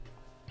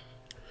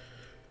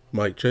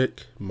Mic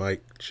check.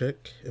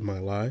 Am I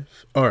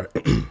live? All right.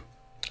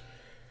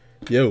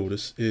 Yo,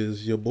 this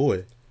is your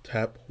boy,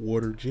 Tap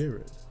Water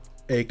Jared,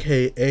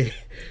 aka.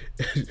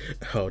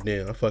 Oh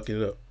damn, I fucked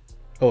it up.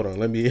 Hold on,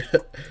 let me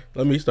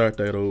let me start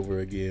that over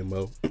again,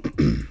 Mo.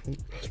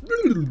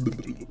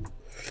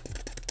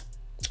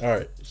 All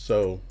right,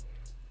 so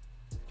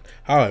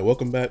hi,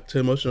 welcome back to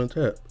Emotional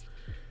Tap,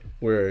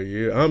 where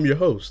I'm your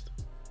host,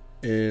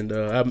 and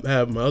I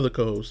have my other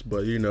co-hosts,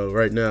 but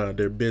right now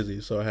they're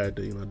busy, so I had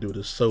to do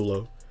this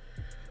solo.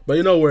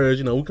 But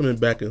whereas we're coming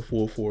back in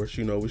full force.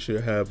 We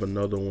should have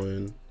another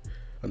one,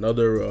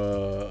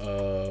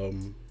 another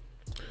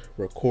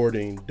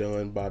recording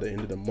done by the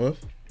end of the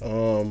month.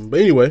 But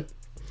anyway,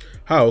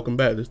 hi, welcome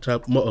back. This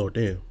top. Oh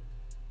damn,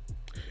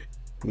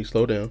 let me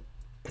slow down.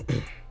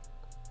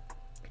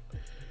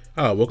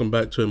 Hi, welcome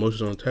back to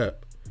Emotions on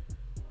Tap,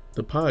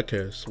 the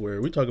podcast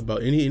where we talk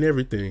about any and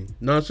everything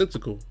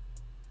nonsensical,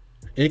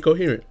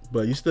 incoherent,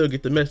 but you still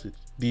get the message.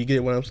 Do you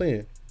get what I'm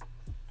saying?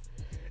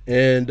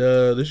 And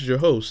this is your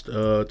host,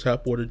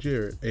 Tapwater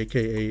Jared,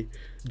 aka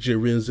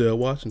Jerenzel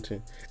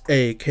Washington,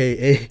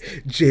 aka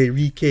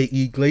Jerique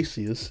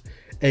Iglesias,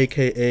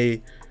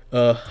 aka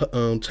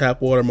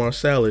Tapwater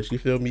Marsalis. You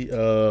feel me?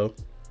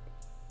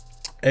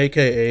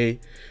 Aka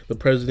the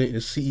president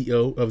and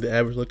CEO of the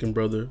Average Looking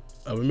Brother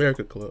of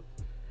America Club.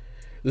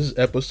 This is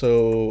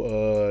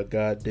episode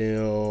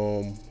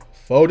goddamn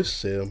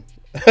 47.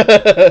 I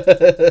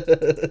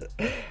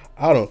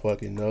don't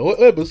fucking know.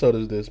 What episode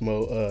is this,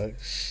 Mo?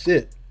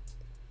 Shit.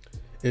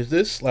 Is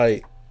this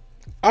like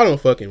I don't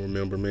fucking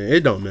remember, man. It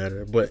don't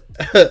matter. But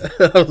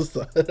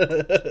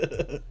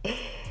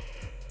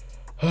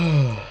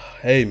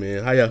hey,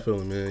 man, how y'all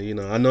feeling, man?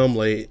 I know I'm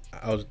late.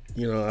 I've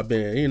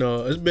been,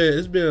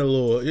 it's been a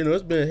little,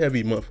 it's been a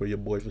heavy month for your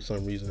boy for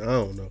some reason. I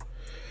don't know.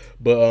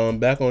 But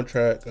back on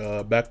track,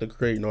 back to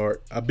creating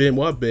art. I've been,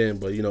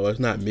 but it's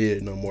not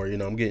mid no more.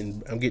 I'm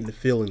getting the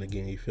feeling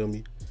again. You feel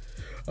me?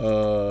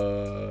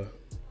 Uh,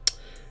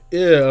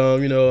 yeah,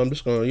 I'm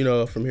just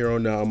gonna, from here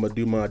on out, I'm gonna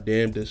do my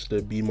damnedest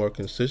to be more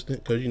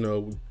consistent. Cause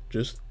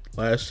just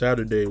last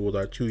Saturday was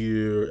our 2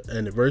 year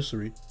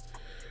anniversary.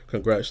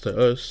 Congrats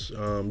to us.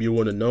 You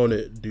wouldn't have known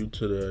it due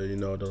to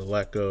the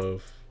lack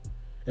of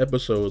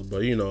episodes,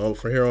 but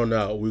from here on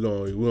out, we're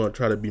gonna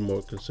try to be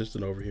more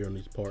consistent over here on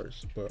these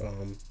parts. But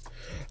cause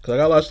I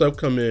got a lot of stuff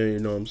coming in. You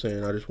know what I'm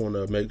saying? I just want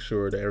to make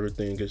sure that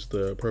everything gets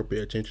the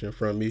appropriate attention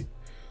from me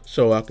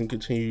so I can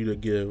continue to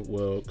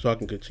so I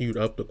can continue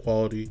to up the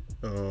quality.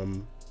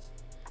 You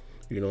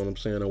know what I'm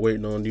saying? I'm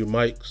waiting on new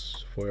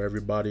mics for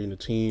everybody in the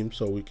team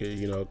so we can,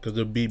 because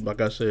it'll be, like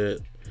I said,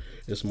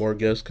 it's more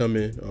guests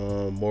coming,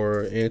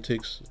 more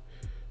antics,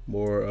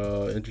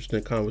 more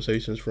interesting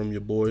conversations from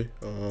your boy.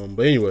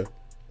 But anyway,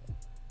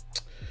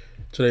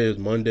 today is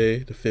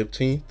Monday the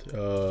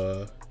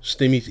 15th,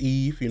 Stimmy's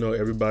Eve.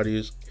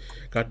 Everybody's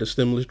got the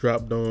stimulus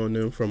dropped on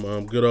them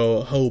from good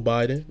old Ho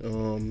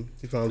Biden.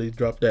 He finally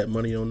dropped that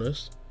money on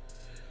us.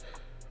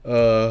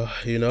 So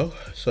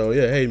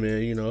yeah, hey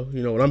man, you know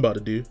what I'm about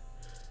to do.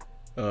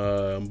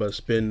 I'm about to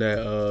spend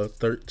that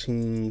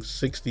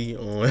 1360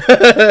 on.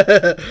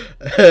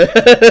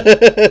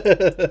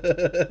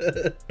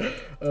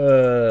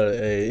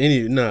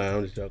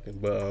 I'm just joking,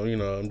 but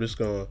I'm just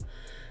gonna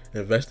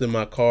invest in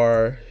my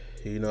car.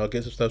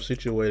 Get some stuff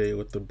situated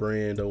with the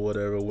brand or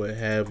whatever, what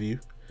have you.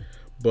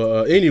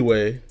 But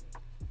anyway,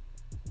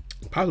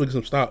 possibly get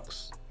some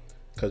stocks,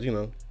 cause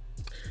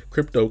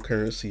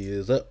cryptocurrency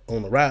is up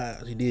on the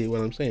rise. You did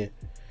what I'm saying.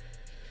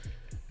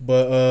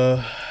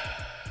 But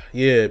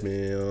yeah,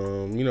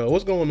 man.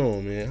 What's going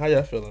on, man? How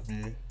y'all feeling,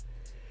 man?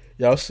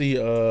 Y'all see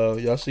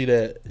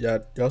that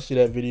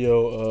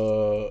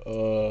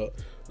video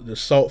the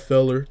salt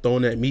feller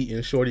throwing that meat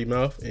in Shorty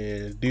mouth,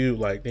 and dude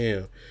like,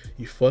 damn,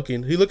 he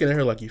looking at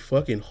her like you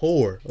fucking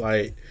whore.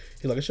 Like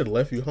he like I should have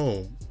left you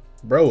home.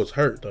 Bro was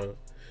hurt though.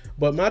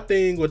 But my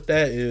thing with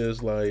that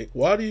is like,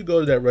 why do you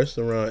go to that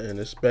restaurant and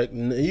expect?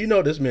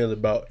 This man's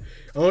about.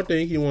 I don't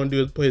think he want to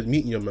do is put his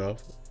meat in your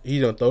mouth.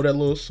 He's gonna throw that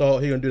little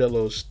salt. He gonna do that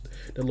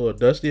little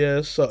dusty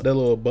ass salt, that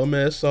little bum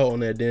ass salt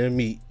on that damn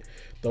meat.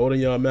 Throw it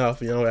in your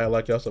mouth and y'all act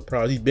like y'all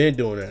surprised. He's been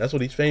doing that. That's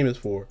what he's famous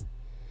for.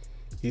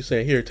 He's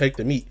saying, "Here, take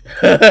the meat."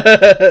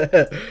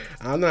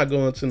 I'm not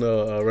going to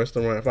no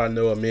restaurant if I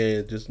know a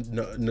man just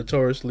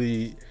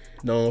notoriously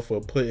known for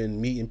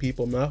putting meat in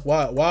people's mouth.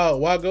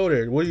 Why go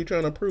there? What are you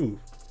trying to prove?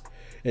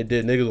 And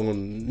then niggas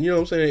on, you know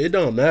what I'm saying? It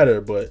don't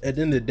matter, but at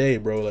the end of the day,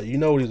 bro, like you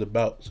know what he's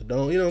about. So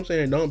don't, you know what I'm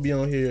saying? Don't be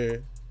on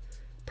here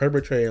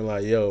perpetrating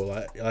like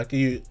like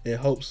you in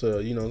hopes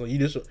of you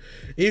just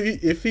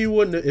if he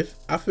wouldn't if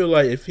I feel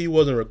like if he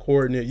wasn't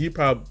recording it, you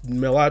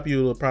probably a lot of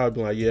people would probably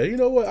be like, yeah, you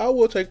know what, I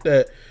will take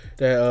that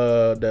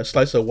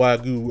slice of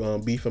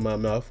wagyu beef in my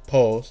mouth.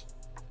 Pause.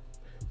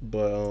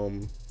 But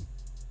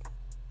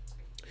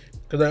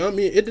because I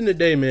mean, at the end of the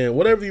day, man,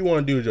 whatever you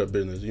want to do is your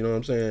business. You know what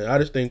I'm saying? I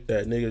just think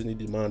that niggas need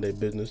to mind their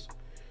business.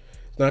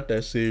 It's not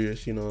that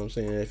serious. You know what I'm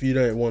saying? If you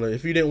didn't want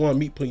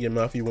meat put in your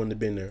mouth, you wouldn't have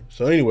been there.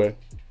 So anyway.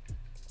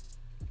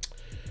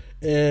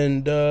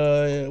 And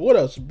what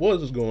else? What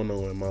is going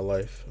on in my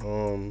life?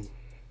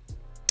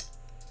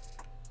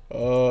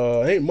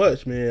 Ain't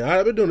much, man.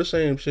 I've been doing the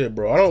same shit,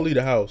 bro. I don't leave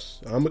the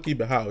house. I'm gonna keep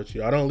it hot with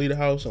you. I don't leave the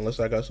house unless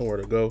I got somewhere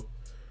to go,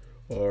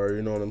 or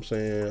you know what I'm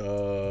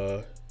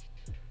saying.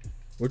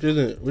 I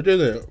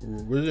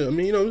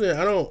mean, you know what I'm saying.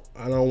 I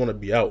don't want to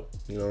be out.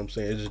 You know what I'm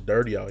saying. It's just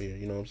dirty out here.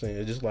 You know what I'm saying.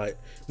 It's just like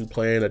we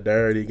playing a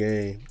dirty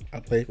game.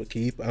 I play for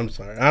keep. I'm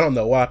sorry. I don't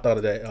know why I thought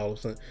of that all of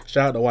a sudden.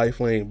 Shout out to White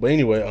Flame. But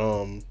anyway,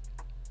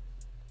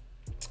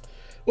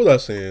 what was I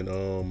saying?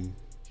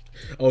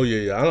 Oh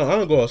yeah. I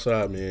don't go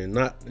outside, man.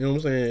 Not, you know what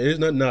I'm saying. There's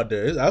nothing out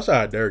there. It's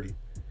outside dirty.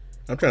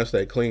 I'm trying to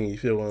stay clean. You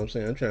feel what I'm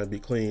saying? I'm trying to be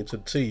clean to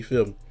the T. You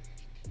feel me?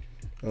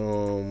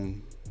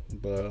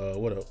 But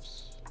what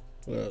else?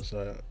 What else?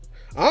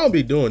 I don't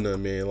be doing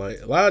nothing, man.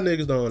 Like a lot of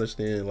niggas don't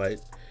understand. Like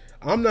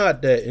I'm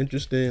not that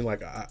interesting.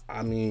 Like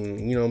I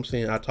mean, you know what I'm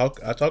saying. I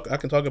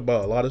can talk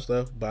about a lot of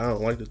stuff, but I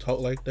don't like to talk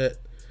like that.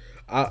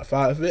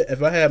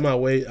 If I had my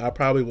way, I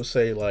probably would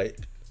say like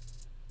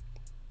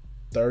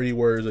 30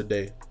 words a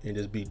day and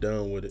just be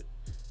done with it.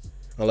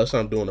 Unless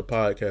I'm doing a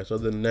podcast.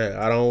 Other than that,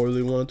 I don't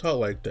really want to talk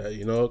like that,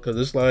 you know, because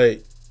it's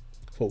like,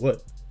 for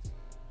what?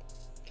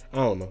 I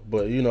don't know,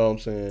 but you know what I'm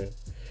saying.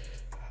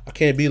 I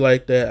can't be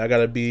like that. I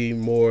gotta be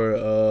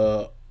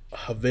more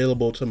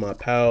available to my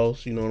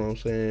pals. You know what I'm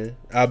saying.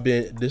 I've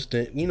been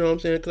distant. You know what I'm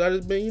saying. Cause I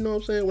just been. You know what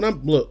I'm saying. When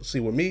I'm look, see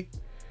with me,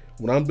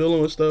 when I'm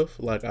dealing with stuff,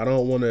 like I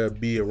don't want to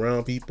be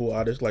around people.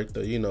 I just like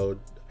to,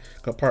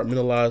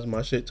 compartmentalize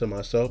my shit to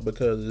myself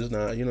because it's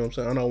not. You know what I'm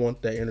saying. I don't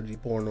want that energy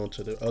pouring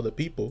onto the other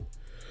people.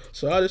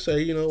 So I just say,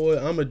 you know what,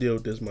 I'm gonna deal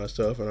with this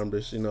myself, and I'm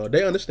just,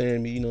 they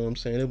understand me. You know what I'm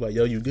saying? They're like,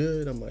 yo, you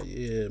good? I'm like,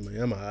 yeah,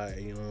 man, I'm alright.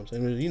 You know what I'm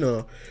saying? They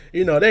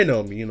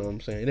know me. You know what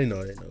I'm saying? They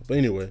know. But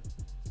anyway,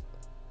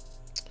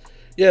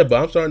 yeah,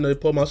 but I'm starting to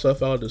pull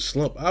myself out of the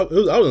slump. I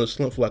was in a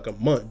slump for like a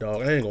month,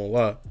 dog. I ain't gonna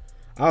lie.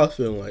 I was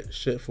feeling like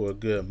shit for a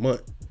good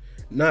month.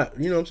 Not,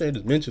 you know what I'm saying,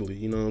 just mentally.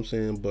 You know what I'm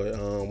saying? But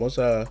once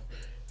I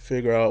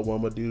figure out what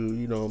I'm gonna do,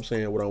 you know what I'm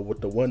saying, what I'm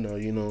with the one now,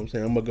 you know what I'm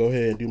saying, I'm gonna go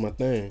ahead and do my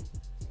thing.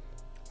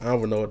 I don't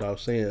even know what I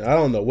was saying. I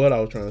don't know what I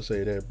was trying to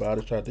say there, but I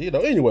just tried to,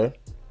 anyway.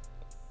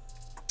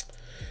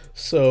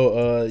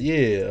 So,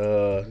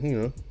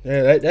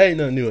 that ain't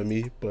nothing new with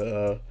me.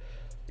 But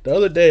the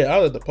other day, I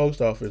was at the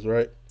post office,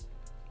 right?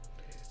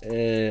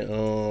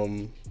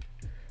 And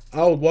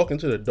I was walking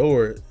to the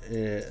door,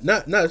 and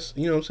not,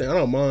 you know what I'm saying. I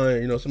don't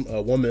mind, some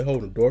a woman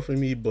holding the door for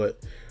me,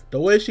 but the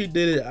way she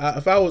did it,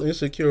 if I was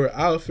insecure,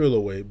 I would feel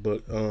away.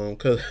 But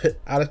cause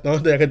I just the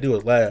only thing I could do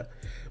was laugh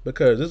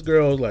because this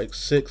girl is like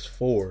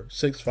 6'4",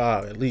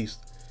 6'5" at least.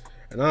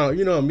 And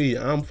you know me,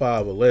 I'm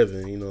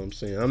 5'11". You know what I'm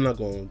saying. I'm not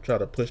gonna try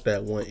to push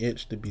that 1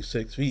 inch to be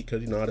 6 feet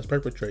because that's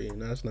perpetrating.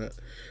 That's not.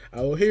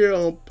 Out here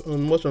on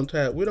What's on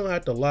Tap, we don't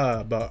have to lie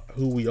about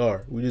who we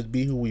are. We just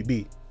be who we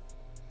be.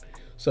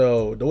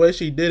 So the way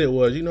she did it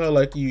was,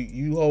 like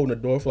you hold the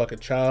door for like a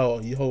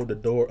child, and you hold the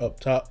door up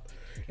top,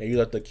 and you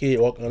let the kid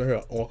walk under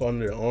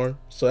their arm.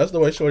 So that's the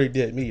way Shorty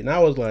did me, and I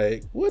was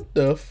like, what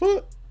the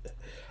fuck?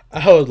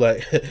 I was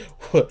like,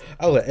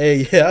 I was like,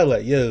 hey, yeah, I was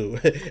like, yo,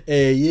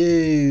 hey,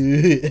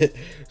 you.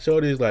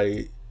 Shorty's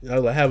like, I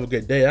was like, have a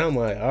good day. I'm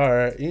like, all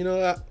right,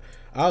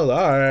 I was like,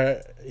 all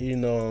right, you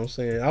know what I'm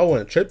saying. I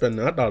wasn't tripping.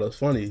 I thought it was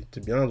funny,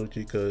 to be honest with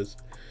you, because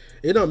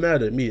it don't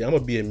matter to me. I'm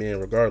gonna be a man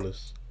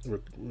regardless.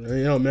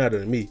 It don't matter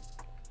to me.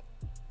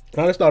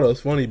 I just thought it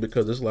was funny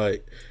because it's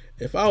like,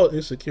 if I was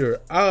insecure,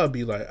 I would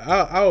be like,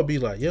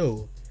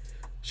 yo,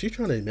 she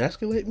trying to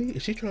emasculate me?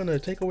 Is she trying to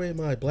take away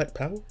my black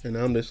power? And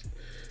I'm just,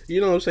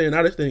 you know what I'm saying?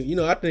 I just think,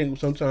 I think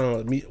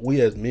sometimes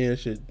we as men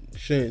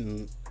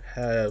shouldn't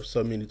have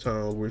so many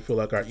times where we feel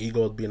like our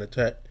ego is being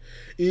attacked.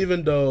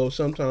 Even though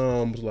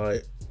sometimes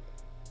like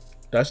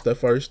that's the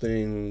first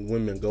thing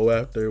women go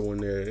after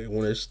when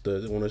it's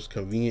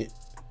convenient,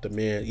 the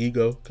man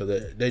ego,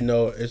 because they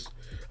know it's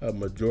a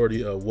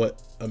majority of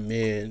what a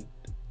man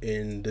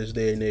in this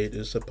day and age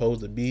is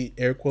supposed to be,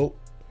 air quote.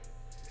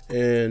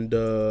 And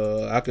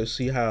I could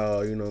see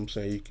how, you know what I'm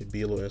saying, you could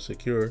be a little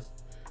insecure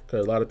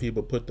because a lot of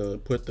people put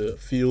the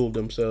fuel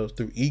themselves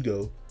through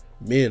ego,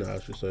 men I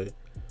should say.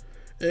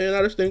 And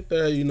I just think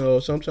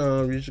that,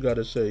 sometimes you just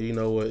gotta say, you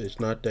know what, it's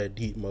not that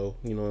deep, Mo.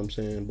 You know what I'm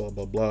saying, blah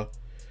blah blah.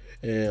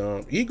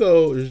 And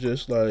ego is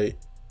just like,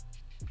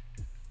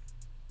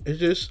 it's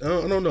just, I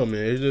don't know,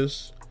 man.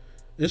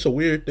 It's a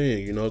weird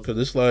thing, because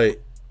it's like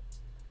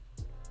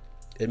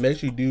it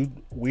makes you do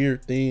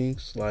weird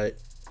things, like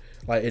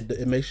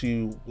it makes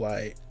you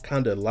like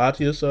kind of lie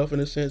to yourself in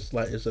a sense.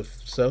 Like it's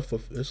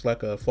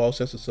like a false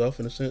sense of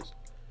self in a sense,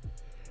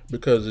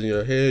 because in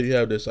your head you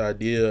have this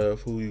idea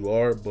of who you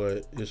are,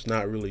 but it's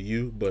not really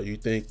you. But you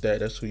think that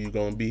that's who you're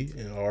gonna be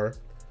and are,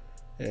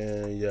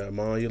 and yeah,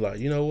 mom, you're like,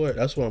 you know what,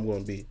 that's what I'm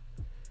gonna be,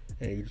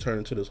 and you turn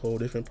into this whole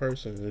different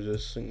person. It's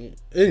just,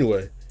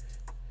 anyway.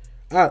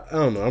 I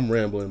don't know. I'm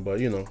rambling, but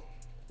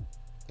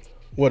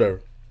whatever.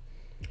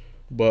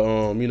 But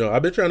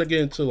I've been trying to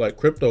get into like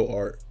crypto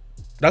art.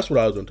 That's what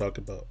I was gonna talk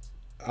about.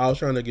 I was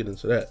trying to get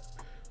into that.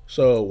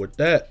 So with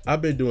that,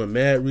 I've been doing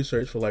mad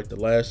research for like the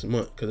last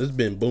month because it's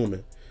been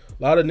booming.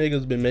 A lot of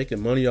niggas been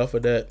making money off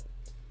of that,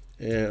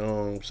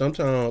 and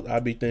sometimes I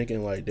be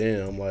thinking like,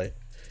 damn, like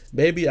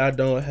maybe I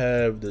don't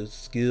have the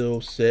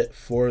skill set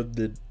for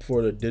the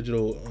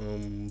digital,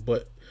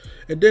 but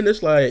and then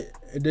it's like,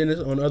 and then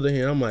it's on the other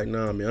hand, I'm like,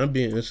 nah, man, I'm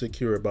being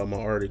insecure about my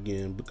art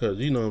again because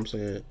you know what I'm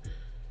saying.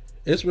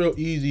 It's real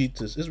easy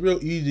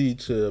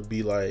to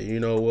be like, you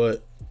know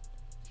what,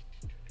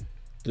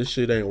 this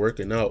shit ain't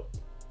working out.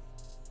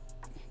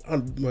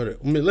 Let me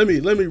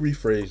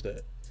rephrase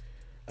that.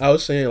 I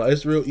was saying like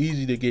it's real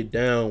easy to get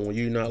down when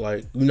you're not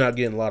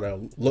getting a lot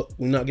of look,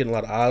 you're not getting a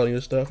lot of eye on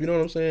your stuff. You know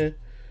what I'm saying?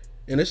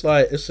 And it's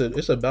like it's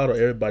a battle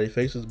everybody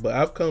faces. But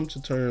I've come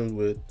to terms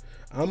with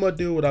I'm gonna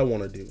do what I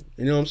want to do.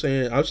 You know what I'm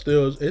saying?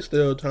 It's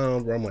still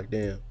times where I'm like,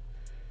 damn.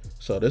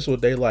 So this is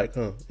what they like,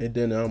 huh? And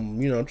then I'm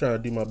trying to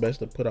do my best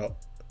to put out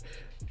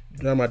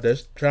trying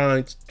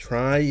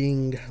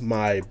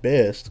my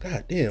best.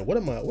 God damn, what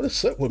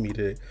is up with me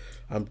today?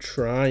 I'm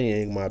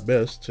trying my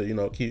best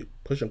to keep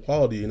pushing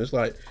quality, and it's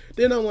like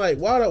then I'm like,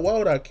 why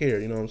would I care?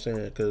 You know what I'm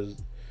saying? Because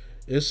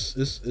it's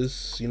just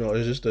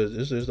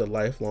a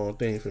lifelong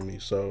thing for me.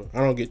 So I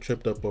don't get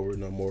tripped up over it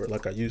no more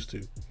like I used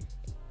to.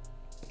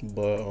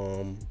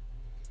 But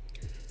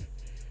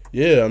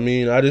yeah, I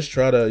mean, I just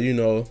try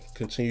to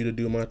continue to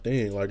do my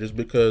thing. Like just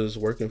because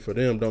working for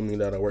them don't mean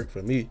that I work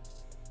for me.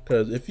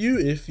 Because if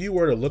you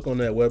were to look on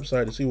that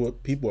website to see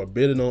what people are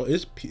bidding on,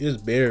 it's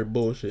bare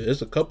bullshit.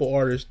 It's a couple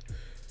artists,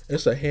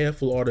 it's a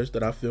handful of artists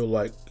that I feel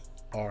like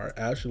are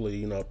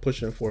actually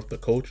pushing forth the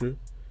culture.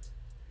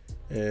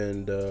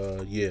 And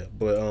yeah,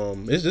 but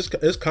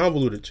it's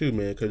convoluted too,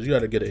 man. Because you got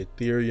to get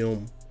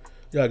Ethereum,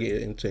 you got to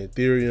get into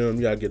Ethereum,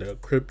 you got to get a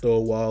crypto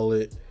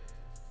wallet.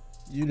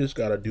 You just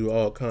got to do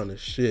all kind of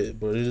shit.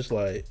 But it's just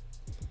like,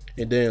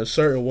 and then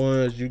certain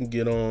ones you can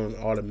get on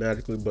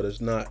automatically, but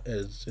it's not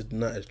as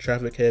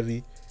traffic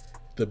heavy.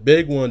 The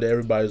big one that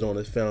everybody's on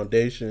is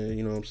Foundation.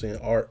 You know what I'm saying?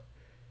 Art,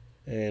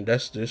 and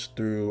that's just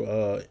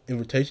through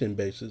invitation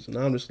basis. And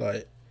I'm just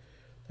like,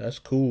 that's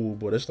cool,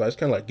 but it's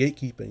kind of like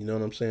gatekeeping. You know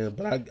what I'm saying?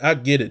 But I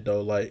get it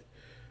though. Like,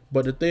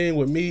 but the thing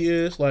with me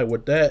is like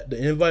with that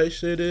the invite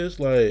shit is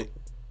like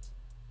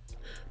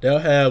they'll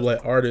have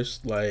like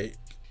artists like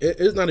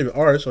it's not even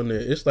artists on there.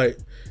 It's like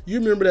you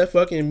remember that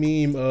fucking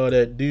meme,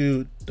 that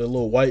dude, the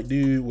little white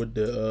dude with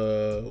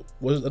the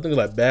I think it's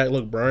like Bad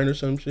Luck Brian or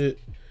some shit.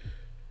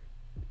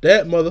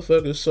 That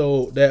motherfucker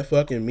sold that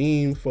fucking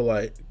meme for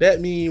like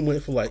that meme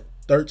went for like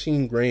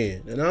 13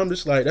 grand, and I'm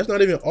just like, that's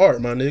not even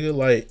art, my nigga.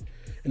 Like,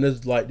 and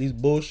there's like these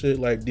bullshit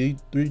like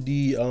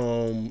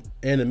 3D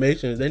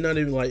animations. They not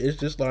even like, it's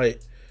just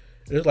like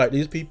it's like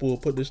these people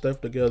put this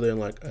stuff together and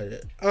like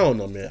I don't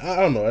know, man. I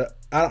don't know.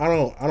 I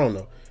don't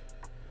know.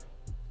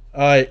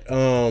 Like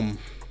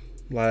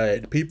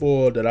the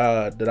people that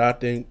I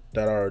think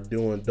that are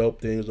doing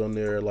dope things on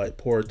there, like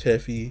Poor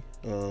Teffy.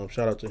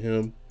 Shout out to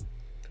him.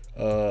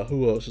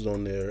 Who else is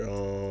on there?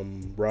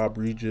 Rob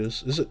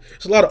Regis.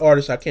 It's a lot of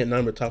artists I can't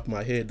name at the top of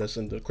my head that's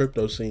in the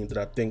crypto scene that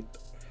I think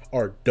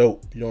are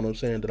dope. You know what I'm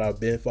saying? That I've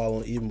been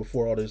following even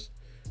before all this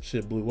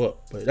shit blew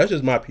up. But that's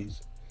just my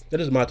piece. That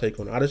is my take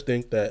on it. I just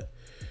think that.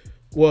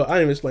 Well, I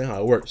didn't even explain how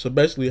it works. So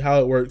basically,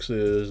 how it works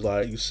is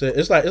like you said,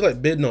 it's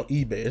like bidding on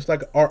eBay. It's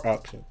like an art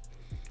auction.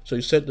 So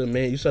you set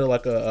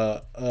like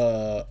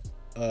a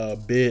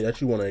bid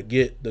that you want to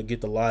get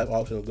the live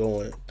auction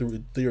going through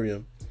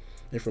Ethereum,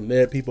 and from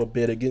there people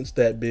bid against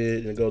that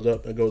bid, and it goes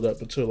up until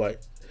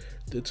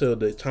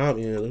the time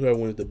ends. Whoever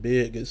wins the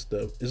bid gets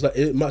the. It's like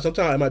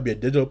sometimes it might be a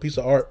digital piece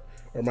of art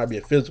or it might be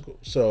a physical.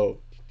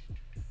 So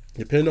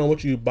depending on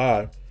what you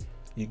buy,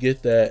 you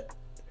get that,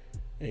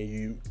 and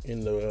you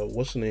in the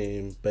what's the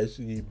name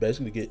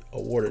basically get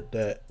awarded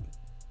that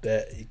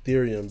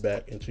Ethereum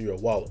back into your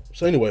wallet.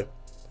 So anyway,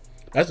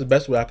 that's the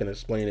best way I can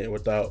explain it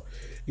without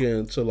getting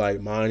into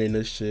like mining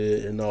this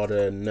shit and all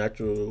that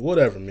natural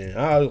whatever, man.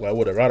 I was like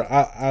whatever.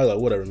 I like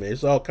whatever, man.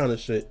 It's all kind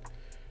of shit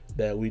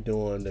that we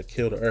doing to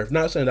kill the earth.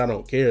 Not saying I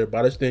don't care,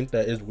 but I just think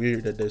that it's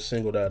weird that they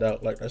single that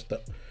out. Like that's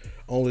the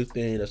only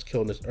thing that's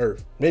killing this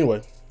earth.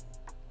 Anyway,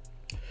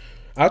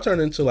 I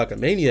turned into like a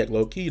maniac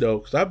low key though,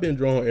 because I've been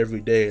drawing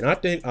every day, and I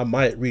think I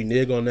might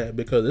renege on that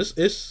because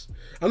it's.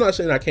 I'm not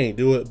saying I can't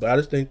do it, but I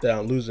just think that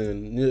I'm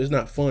losing. It's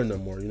not fun no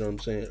more. You know what I'm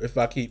saying? If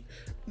I keep,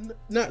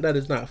 not that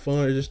it's not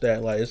fun, it's just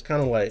that like it's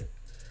kind of like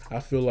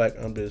I feel like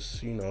I'm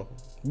just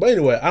But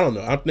anyway, I don't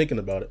know. I'm thinking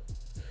about it.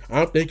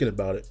 I'm thinking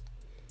about it,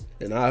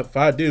 and if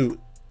I do,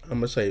 I'm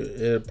gonna say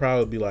it'll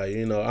probably be like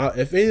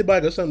if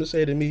anybody got something to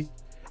say to me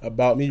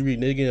about me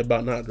reneging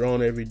about not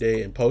drawing every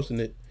day and posting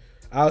it,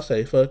 I'll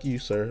say fuck you,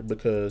 sir,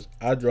 because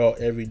I draw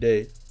every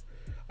day.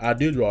 I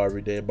do draw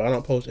every day, but I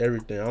don't post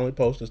everything. I only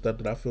post the stuff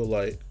that I feel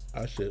like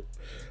I should,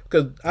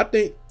 because I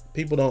think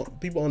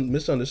people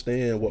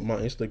misunderstand what my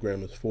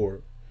Instagram is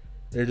for.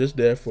 They're just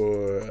there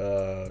for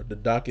to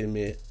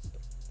document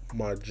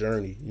my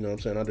journey. You know what I'm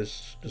saying? I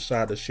just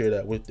decided to share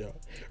that with y'all.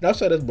 And I've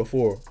said this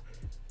before,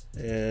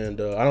 and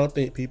I don't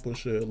think people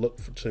should look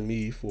to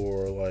me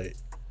for like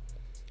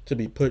to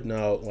be putting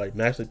out like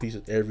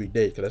masterpieces every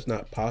day, because that's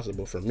not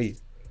possible for me.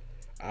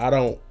 I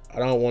don't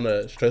want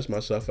to stress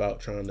myself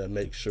out trying to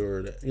make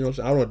sure that what I'm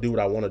saying. I want to do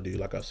what I want to do.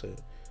 Like I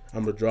said,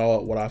 I'm gonna draw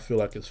what I feel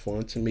like is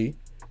fun to me,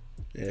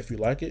 And if you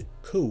like it,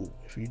 cool.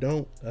 If you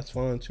don't, that's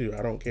fine too.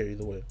 I don't care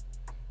either way.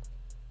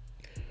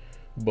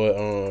 But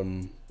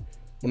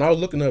when I was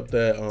looking up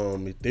that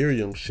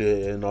Ethereum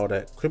shit and all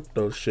that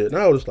crypto shit, and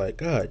I was like,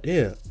 God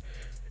damn,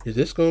 is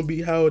this gonna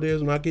be how it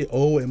is when I get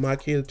old and my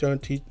kids trying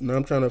to teach? And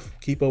I'm trying to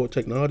keep up with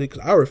technology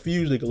because I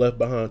refuse to get left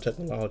behind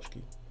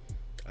technologically.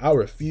 I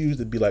refuse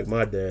to be like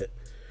my dad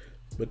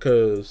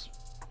because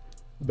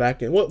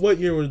back in what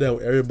year was that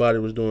when everybody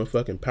was doing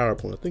fucking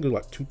PowerPoint? I think it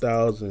was like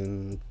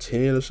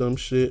 2010 or some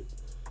shit.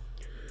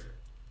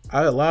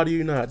 I lie to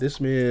you not,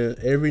 this man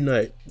every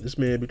night, this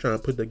man be trying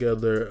to put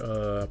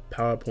together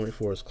PowerPoint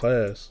for his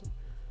class,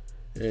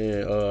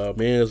 and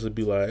mans would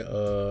be like,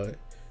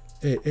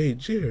 hey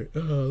Jared,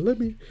 let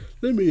me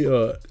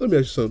ask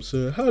you something,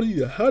 son. How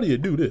do you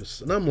do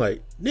this? And I'm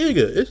like,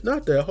 nigga, it's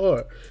not that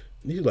hard.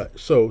 And he's like,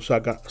 so I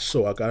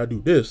gotta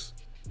do this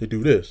to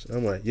do this. And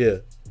I'm like, yeah.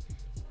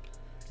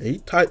 And he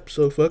types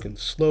so fucking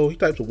slow. He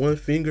types with one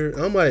finger.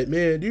 I'm like,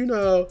 man, do you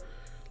know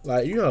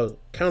how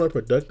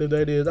counterproductive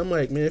that is? I'm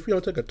like, man, if you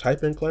don't take a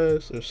typing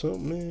class or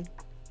something, man.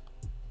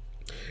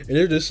 And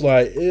it's just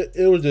like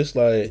it was just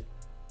like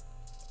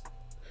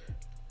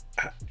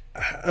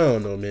I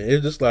don't know, man.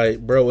 It's just like,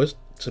 bro, it's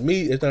to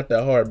me it's not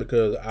that hard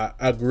because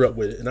I grew up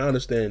with it and I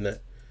understand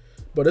that.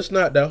 But it's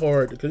not that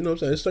hard because you know what I'm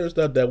saying. It's certain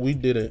stuff that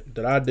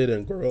I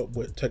didn't grow up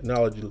with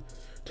technologically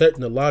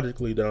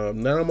that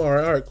now I'm all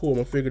right. All right, cool. I'm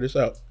gonna figure this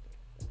out,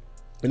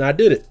 and I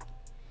did it.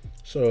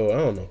 So I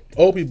don't know.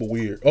 Old people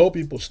weird. Old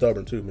people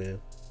stubborn too, man.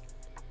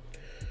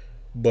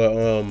 But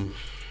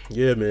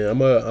yeah, man. You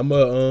know what I'm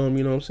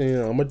saying.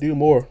 I'm gonna do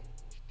more.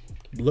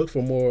 Look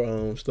for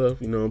more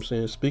stuff. You know what I'm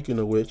saying. Speaking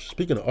of which,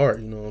 speaking of art,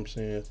 you know what I'm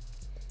saying.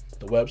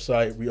 The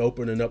website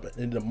reopening up at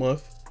the end of the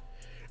month.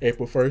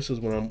 April 1st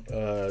is when I'm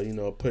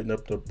putting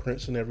up the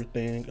prints and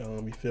everything.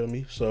 You feel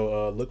me?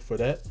 So look for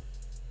that.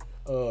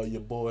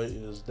 Your boy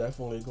is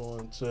definitely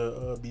going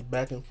to be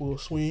back in full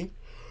swing.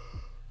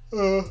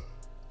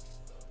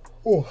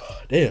 Oh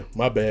damn,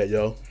 my bad,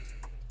 yo.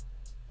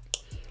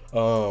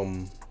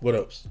 What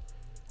else?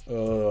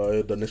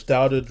 The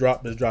nostalgia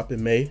drop is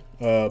dropping May.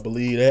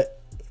 Believe that.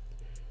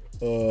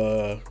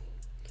 Uh,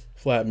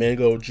 Flat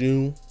Mango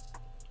June.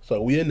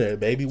 So we in there,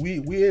 baby.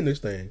 We in this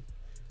thing.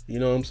 You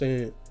know what I'm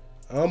saying?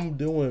 I'm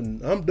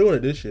doing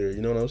it this year.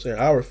 You know what I'm saying?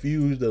 I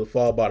refuse to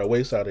fall by the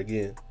wayside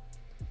again.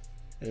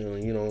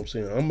 And you know what I'm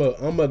saying? I'm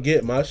gonna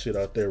get my shit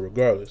out there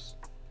regardless.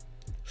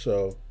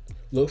 So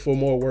look for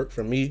more work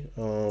from me.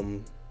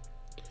 I'm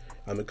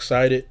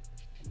excited,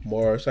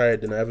 more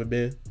excited than I ever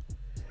been.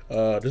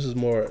 This is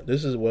more.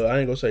 This is well. I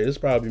ain't gonna say. This is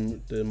probably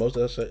the most.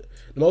 The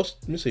most.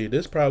 Let me see.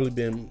 This probably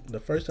been the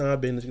first time I've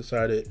been this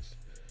excited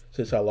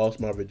since I lost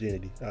my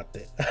virginity out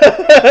there.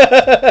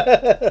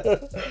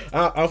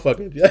 I'm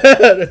fucking.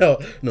 No,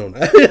 no.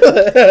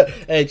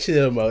 Hey,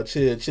 chill, mo.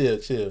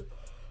 Chill.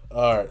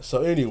 All right.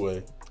 So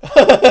anyway,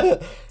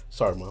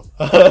 sorry, mom.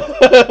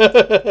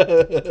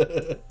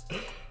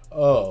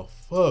 Oh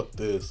fuck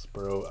this,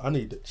 bro. I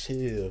need to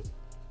chill.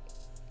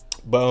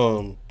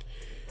 But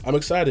I'm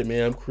excited,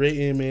 man. I'm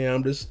creating, man.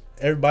 I'm just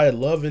everybody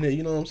loving it.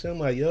 You know what I'm saying? I'm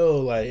like,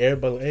 yo, like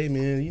everybody, hey,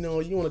 man. You know,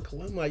 you want to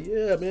collab? I'm like,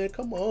 yeah, man.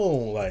 Come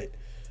on, like,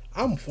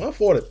 I'm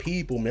for the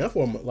people, man. I'm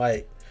for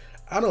like,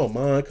 I don't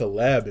mind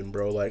collabing,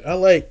 bro. Like, I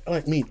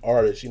like meeting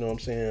artists. You know what I'm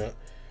saying?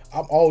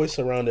 I'm always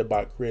surrounded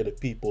by creative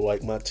people,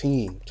 like my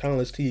team,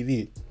 Talentless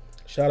TV.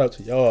 Shout out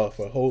to y'all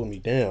for holding me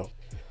down,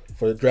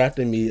 for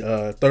drafting me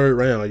third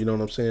round. You know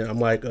what I'm saying? I'm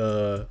like,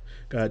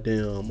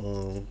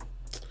 goddamn,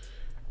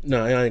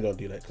 no, I ain't gonna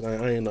do that because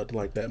I ain't nothing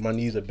like that. My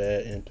knees are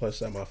bad, and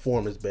plus my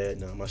form is bad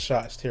now. My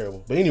shot's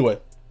terrible. But anyway,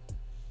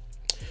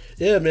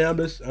 yeah, man,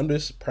 I'm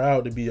just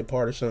proud to be a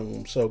part of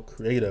something so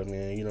creative,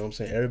 man. You know what I'm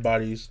saying?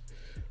 Everybody's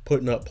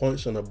putting up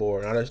points on the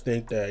board. And I just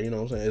think that you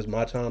know what I'm saying it's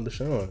my time to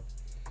shine.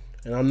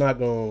 And I'm not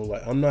gonna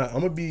I'm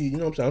gonna be you know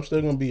what I'm saying I'm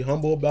still gonna be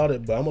humble about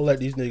it, but I'm gonna let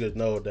these niggas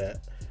know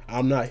that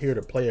I'm not here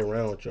to play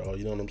around with y'all.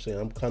 You know what I'm saying?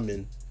 I'm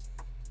coming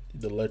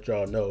to let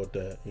y'all know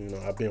that you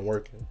know I've been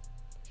working.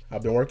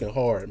 I've been working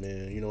hard,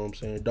 man. You know what I'm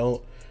saying?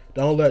 Don't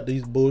let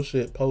these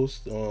bullshit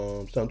posts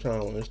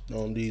sometimes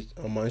on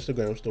my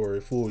Instagram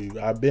story fool you.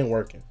 I've been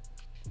working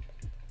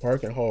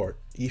hard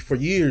for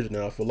years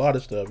now for a lot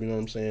of stuff. You know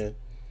what I'm saying?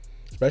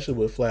 Especially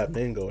with Flat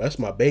Mango, that's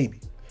my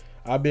baby.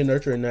 I've been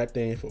nurturing that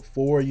thing for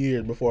 4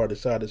 years before I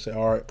decided to say,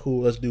 all right,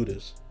 cool, let's do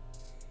this.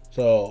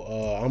 So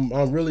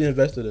I'm really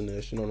invested in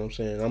this. You know what I'm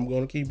saying? I'm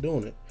gonna keep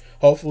doing it.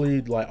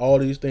 Hopefully, like all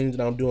these things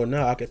that I'm doing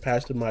now, I can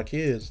pass to my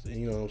kids.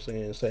 You know what I'm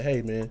saying? And say,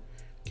 hey, man,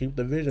 keep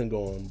the vision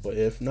going. But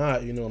if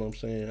not, you know what I'm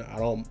saying?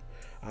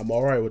 I'm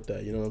all right with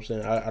that. You know what I'm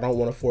saying? I don't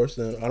want to force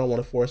them. I don't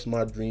want to force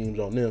my dreams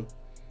on them.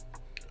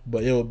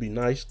 But it would be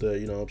nice to,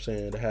 you know what I'm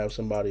saying, to have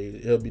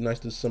somebody. It would be nice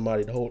to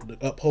somebody to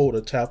uphold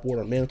a tap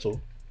water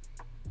mantle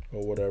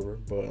or whatever.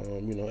 But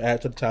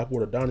add to the tap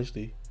water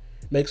dynasty.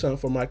 Make something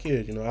for my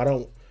kids. You know, I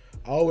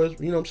always,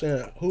 you know what I'm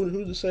saying.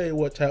 Who's to say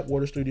what tap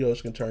water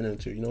studios can turn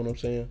into? You know what I'm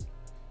saying?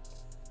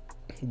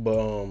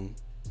 But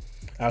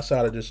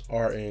outside of just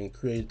art and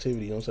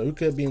creativity, you know what I'm saying, we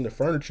could be in the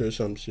furniture or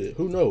some shit.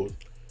 Who knows?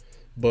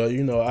 But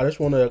I just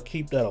want to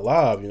keep that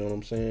alive. You know what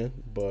I'm saying?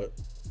 But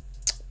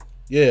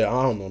yeah,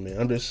 I don't know, man.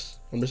 I'm just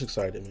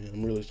excited, man.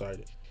 I'm really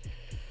excited.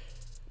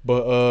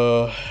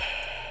 But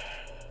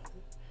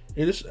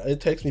it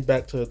takes me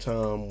back to a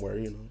time where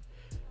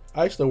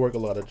I used to work a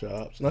lot of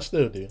jobs, and I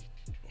still do.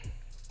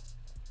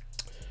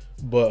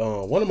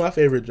 But one of my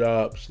favorite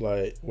jobs,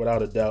 like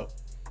without a doubt,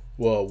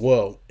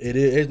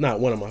 it's not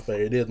one of my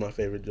favorite. It is my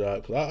favorite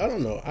job because I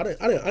don't know. I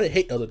didn't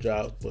hate other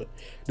jobs, but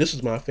this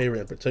is my favorite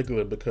in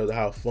particular because of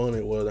how fun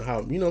it was and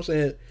how what I'm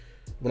saying.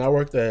 When I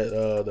worked at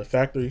the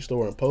factory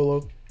store in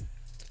Polo,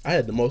 I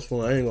had the most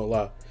fun. I ain't gonna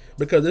lie,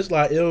 because it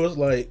was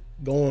like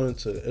going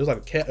to it was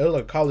like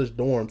a college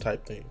dorm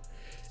type thing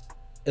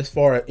as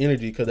far as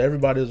energy because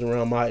everybody was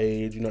around my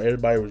age.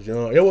 Everybody was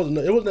young. It wasn't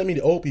that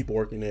many old people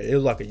working there. It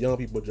was like a young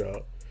people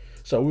job.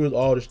 So we was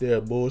all just there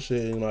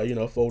bullshitting,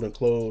 like folding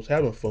clothes,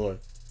 having fun.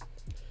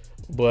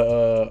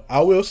 But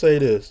I will say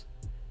this: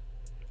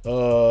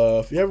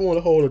 if you ever want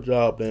to hold a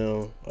job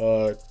down,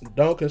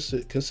 don't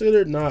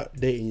consider not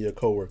dating your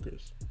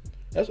coworkers.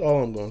 That's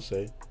all I'm gonna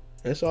say.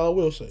 That's all I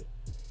will say.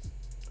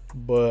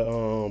 But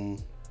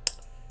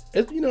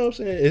it's what I'm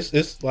saying.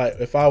 It's like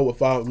if I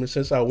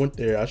since I went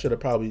there, I should have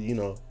probably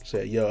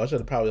said yo. I should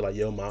have probably like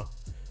yo ma,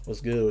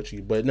 what's good with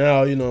you? But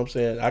now what I'm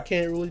saying, I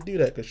can't really do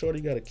that because Shorty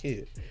got a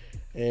kid.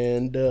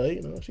 And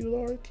she was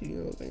already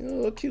cute,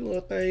 a cute little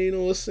thing,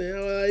 what I'm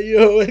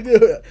saying?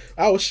 Like,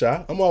 I was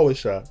shy. I'm always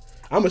shy.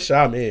 I'm a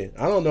shy man.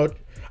 I don't know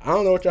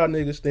what y'all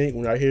niggas think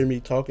when I hear me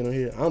talking on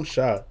here. I'm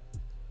shy.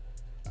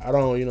 I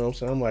don't, what I'm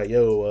saying? I'm like,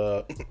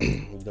 yo,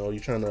 you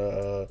trying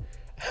to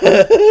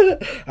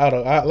I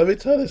don't let me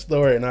tell this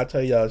story and I'll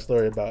tell y'all a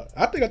story about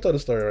I think I told the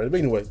story already.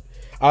 But anyway,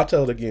 I'll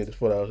tell it again just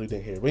for those who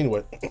didn't hear. But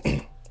anyway,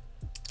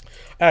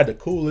 I had the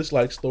coolest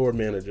like store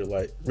manager,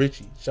 like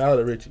Richie. Shout out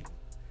to Richie.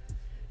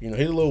 He's a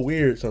little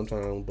weird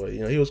sometimes, but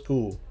he was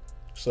cool.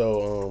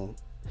 So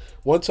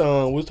one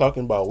time we was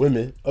talking about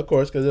women, of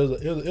course, because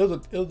it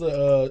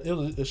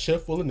was a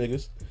shift full of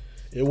niggas.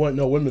 It wasn't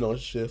no women on the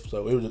shift,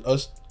 so it was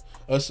just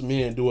us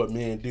men do what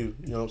men do.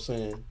 You know what I'm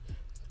saying?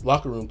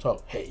 Locker room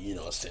talk. Hey,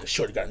 what I'm saying?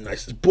 Shorty got the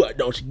nicest butt,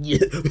 don't you?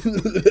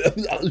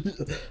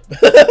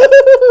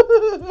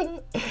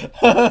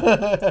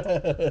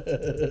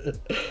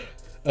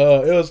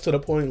 It was to the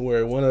point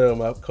where one of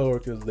my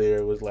coworkers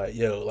there was like,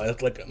 "Yo,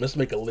 let's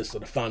make a list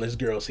of the finest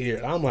girls here."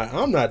 And I'm like,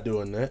 "I'm not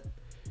doing that.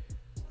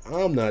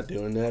 I'm not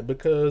doing that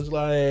because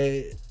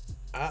I,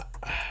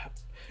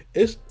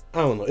 it's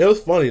I don't know. It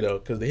was funny though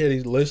because they had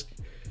these lists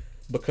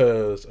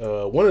because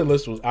one of the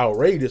lists was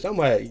outrageous. I'm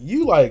like,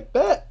 you like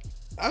that?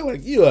 I'm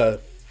like, you a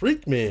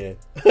freak man.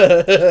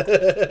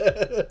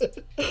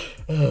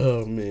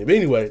 Oh man. But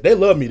anyway, they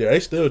love me there. They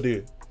still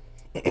do.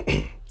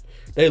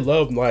 They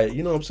love like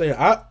what I'm saying.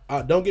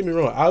 I don't get me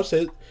wrong. I'll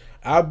say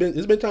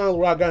it's been times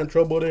where I got in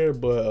trouble there,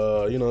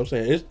 but what I'm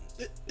saying.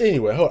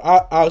 Anyway.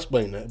 I'll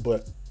explain that.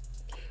 But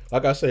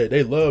like I said,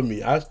 they love me.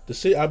 The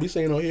shit I be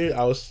saying on here,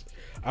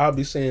 I'll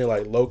be saying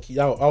like low key.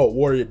 I would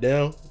water it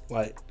down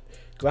like.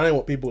 Cause I didn't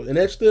want people, and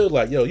they're still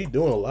like, "Yo, you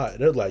doing a lot."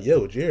 They're like,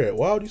 "Yo, Jared,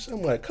 why would you say?"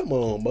 I'm like, "Come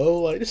on, bro.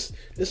 Like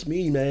this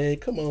me, man.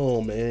 Come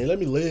on, man. Let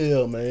me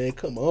live, man.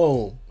 Come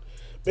on."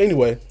 But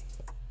anyway,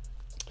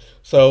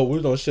 so we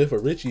was on shit for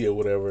Richie or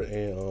whatever,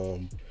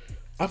 and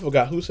I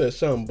forgot who said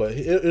something, but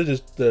it was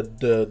just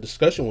the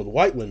discussion with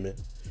white women.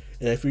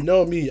 And if you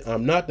know me,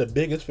 I'm not the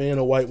biggest fan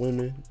of white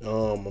women.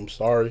 I'm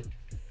sorry,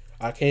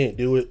 I can't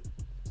do it.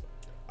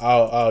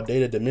 I'll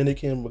date a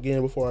Dominican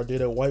again before I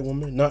date a white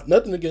woman.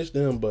 Nothing against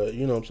them, but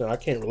what I'm saying, I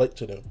can't relate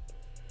to them.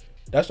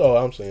 That's all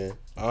I'm saying.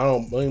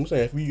 I'm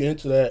saying if you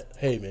into that,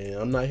 hey man,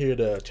 I'm not here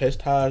to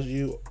chastise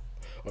you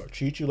or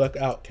treat you like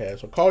an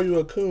outcast or call you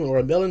a coon or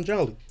a melon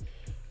Johnny.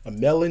 A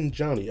melon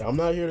Johnny. I'm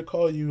not here to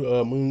call you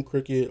a moon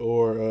cricket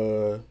or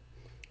a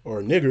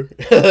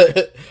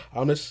nigger.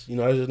 I'm just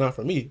that's just not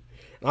for me.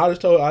 And I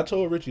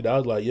told Richie that I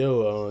was like,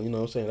 yo, what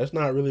I'm saying, that's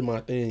not really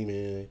my thing,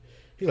 man.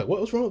 He's like,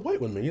 what's wrong with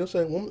white women? You know what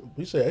I'm saying?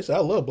 He said, I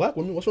love black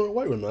women. What's wrong with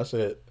white women?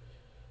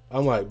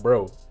 I'm like,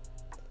 bro,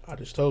 I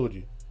just told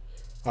you.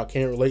 I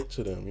can't relate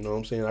to them. You know what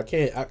I'm saying? I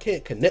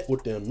can't connect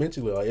with them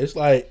mentally. Like, it's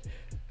like,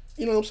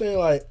 you know what I'm saying?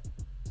 Like,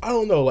 I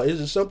don't know. Like, it's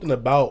just something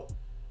about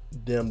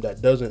them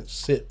that doesn't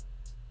sit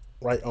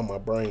right on my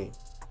brain.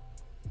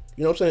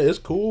 You know what I'm saying? It's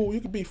cool.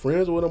 You can be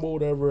friends with them or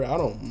whatever.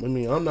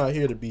 I'm not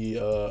here to be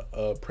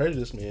a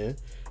prejudiced man.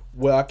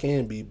 Well, I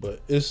can be,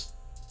 but that's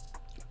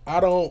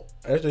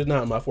just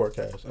not my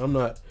forecast. I'm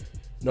not,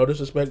 no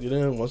disrespect to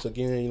them. Once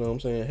again, you know what I'm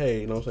saying?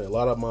 Hey, you know what I'm saying? A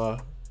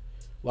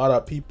lot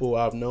of people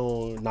I've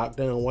known knock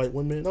down white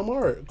women. I'm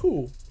alright,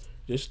 cool.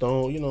 Just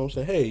don't, you know what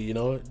I'm saying? Hey,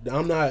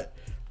 I'm not,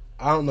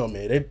 I don't know,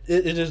 man.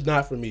 It's just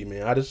not for me,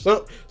 man. It's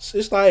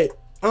like,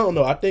 I don't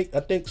know. I think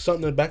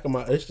something in the back of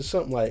my, it's just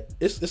something like,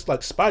 it's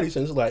like Spidey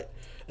sense.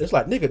 It's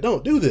like, nigga,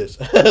 don't do this.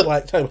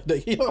 Like, type of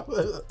thing. I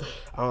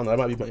don't know. That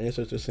might be my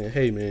ancestor saying,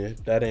 hey, man,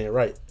 that ain't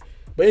right.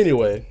 But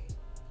anyway,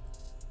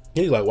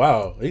 he's like,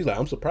 wow. He's like,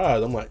 I'm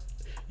surprised. I'm like,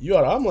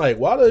 I'm like,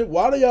 why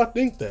do y'all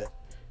think that?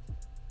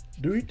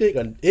 Do you think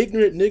an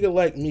ignorant nigga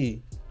like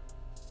me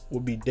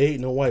would be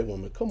dating a white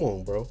woman? Come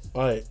on, bro.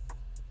 Like,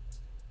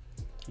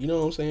 You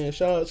know what I'm saying?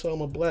 Shout out to all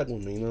my black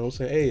women. You know what I'm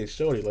saying? Hey,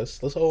 shorty, let's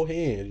hold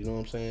hands. You know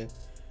what I'm saying?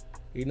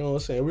 You know what I'm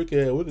saying? We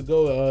could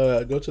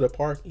go to the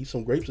park, eat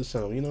some grapes or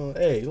something. You know,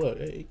 hey, look,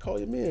 hey, call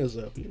your mans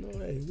up. You know,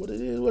 hey, what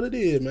it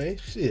is, man.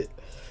 Shit.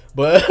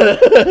 But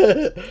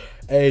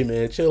hey,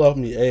 man, chill off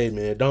me. Hey,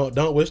 man,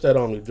 don't wish that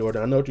on me,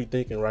 Jordan. I know what you're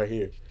thinking right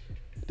here.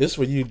 This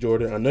for you,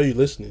 Jordan. I know you're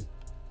listening.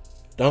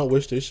 Don't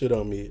wish this shit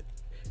on me.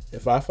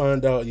 If I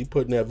find out you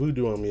putting that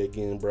voodoo on me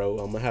again, bro,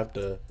 I'm gonna have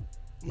to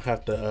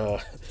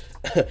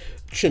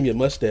trim your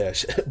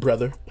mustache,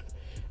 brother.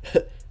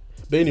 But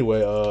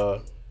anyway,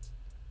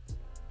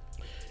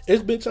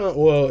 it's been time.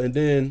 Well, and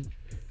then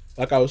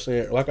like I was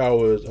saying, like I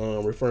was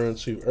referring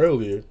to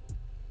earlier,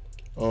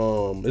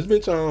 it's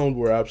been times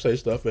where I say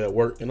stuff at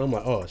work, and I'm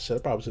like, oh shit, I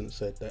probably shouldn't have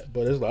said that.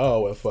 But it's like,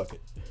 oh well, fuck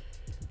it.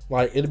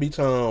 Like it'd be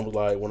times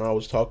like when I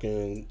was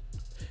talking,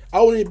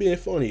 I wasn't even being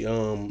funny. I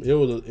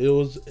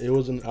was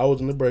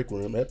in the break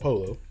room at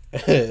Polo.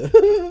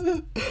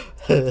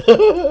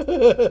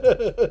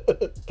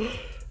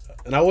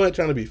 And I wasn't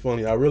trying to be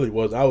funny. I really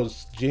was. I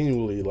was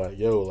genuinely like,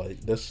 yo, like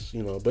that's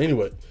But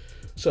anyway,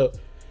 so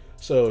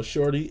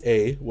Shorty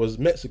A was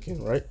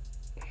Mexican, right?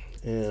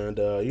 And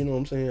you know what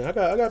I'm saying. I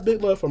got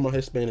big love for my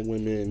Hispanic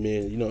women and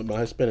men. You know, my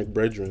Hispanic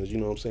brethren. You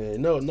know what I'm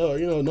saying. No,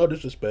 no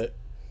disrespect.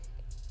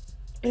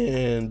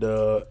 And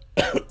hold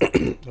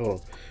on.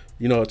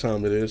 You know what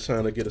time it is?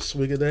 Time to get a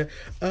swig of that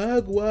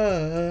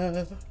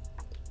agua.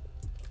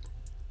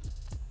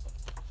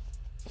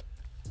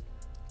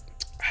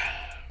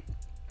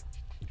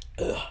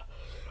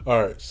 All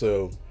right,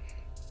 so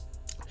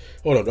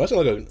hold on. Do I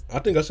sound like I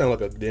think I sound like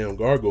a damn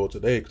gargoyle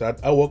today because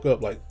I woke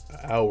up like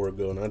an hour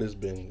ago and I just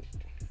been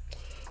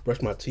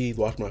brushed my teeth,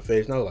 washed my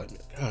face, and I was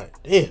like, God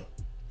damn,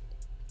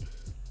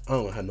 I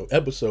don't have no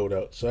episode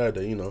out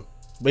Saturday,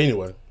 But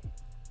anyway,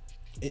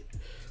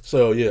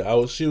 so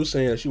yeah, She was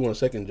saying that she want a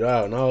second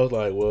job, and I was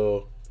like,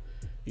 well,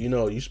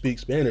 you speak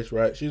Spanish,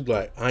 right? She's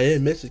like, I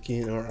am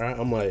Mexican, all right?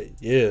 I'm like,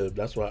 yeah,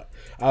 that's why.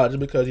 Just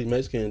because he's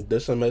Mexican,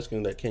 there's some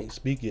Mexicans that can't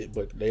speak it,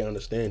 but they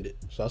understand it.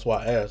 So that's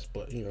why I asked.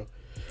 But I was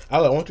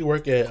like, why don't you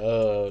work at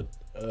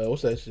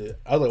what's that shit?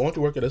 I was like, why don't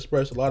you work at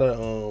Express? A lot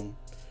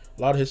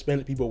of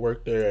Hispanic people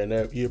work there, and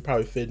that you're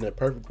probably fitting that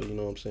perfectly. You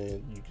know what I'm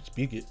saying? You can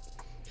speak it.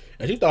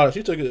 And she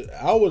took it.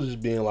 I was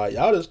just being like,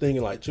 y'all just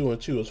thinking like 2 and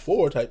 2 is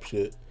 4 type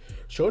shit.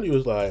 Shorty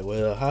was like,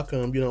 well, how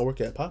come you don't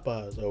work at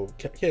Popeyes or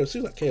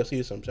KFC? Like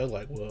KFC or something. I was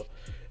like, well,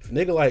 if a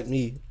nigga like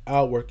me,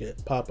 I'll work at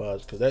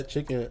Popeyes because that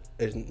chicken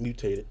is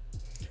mutated.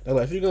 I was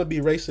like, if you're gonna be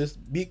racist,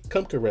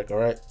 come correct, all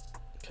right?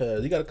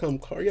 Because you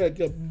gotta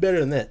get better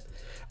than that.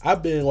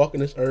 I've been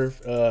walking this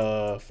earth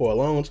for a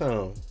long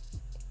time,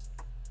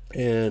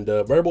 and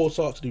verbal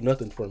assaults do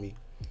nothing for me.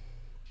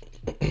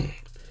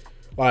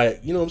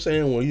 Like, you know what I'm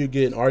saying? When you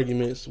get in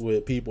arguments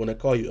with people and they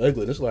call you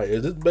ugly, and it's like,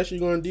 is this the best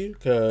you're gonna do?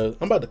 Because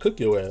I'm about to cook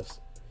your ass.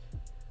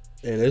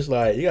 And it's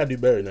like, you gotta do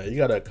better now. You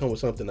gotta come with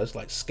something that's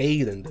like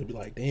scathing to be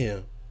like,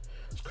 damn,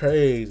 it's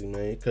crazy,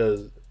 man.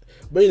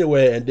 But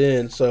anyway, and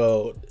then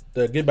so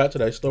to get back to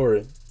that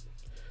story,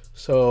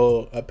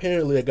 so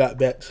apparently I got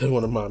back to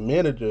one of my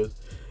managers,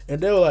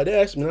 and they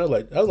asked me, and I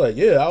was like,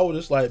 yeah, I was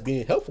just like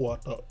being helpful, I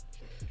thought.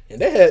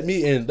 And they had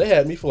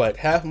me for like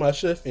half my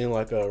shift in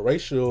like a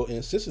racial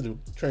insensitive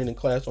training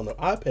class on the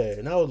iPad,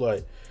 and I was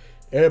like,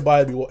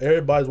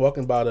 everybody's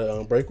walking by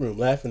the break room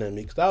laughing at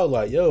me because I was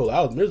like, yo, I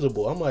was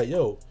miserable. I'm like,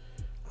 yo,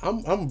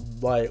 I'm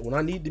like when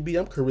I need to be,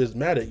 I'm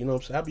charismatic. You know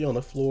what I'm saying? I be on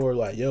the floor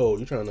like,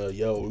 you trying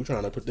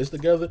to put this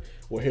together?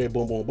 Well, here,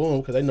 boom, boom,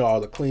 boom, because they know I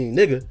was a clean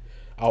nigga.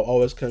 I'll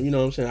always come, you know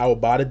what I'm saying? I would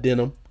buy the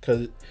denim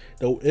because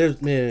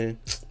man,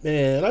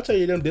 I tell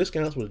you, them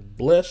discounts was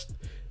blessed.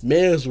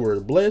 Men's were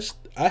blessed.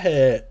 I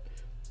had,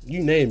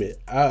 you name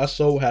it. I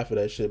sold half of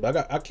that shit, but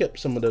I kept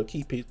some of the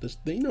key pieces.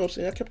 You know what I'm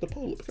saying? I kept the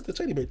polo, I kept the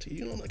teddy bear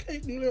tee. I'm like, hey,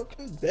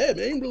 it's bad,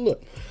 man.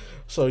 Look.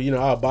 So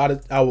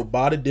I would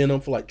buy the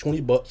denim for like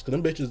 $20 because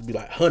them bitches be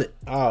like 100.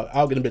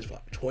 I'll get them bitches for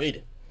like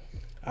 20.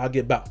 I'll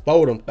get about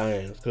 4 of them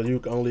things because you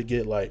can only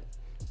get like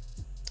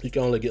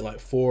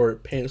 4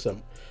 pants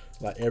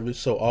like every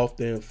so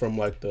often from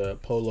like the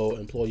Polo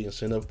Employee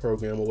Incentive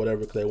Program or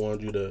whatever, because they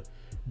wanted you to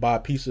buy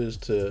pieces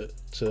to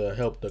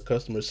help the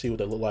customers see what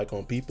they look like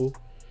on people.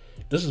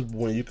 This is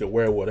when you could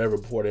wear whatever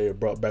before they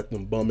brought back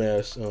them bum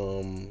ass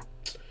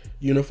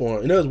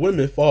uniform. And it was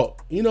women's fault.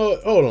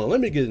 Hold on, let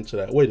me get into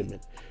that. Wait a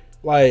minute.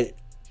 Like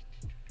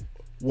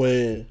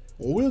when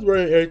we was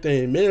wearing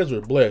everything, men's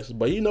were blessed,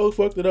 but who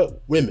fucked it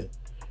up? Women,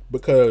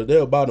 because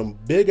they'll buy them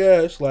big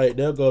ass, like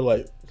they'll go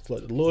like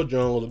the Lil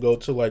Jones will go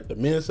to like the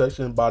men's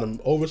section, buy them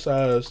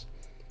oversized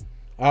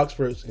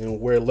Oxfords and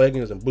wear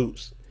leggings and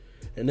boots,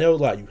 and they was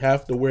like, you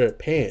have to wear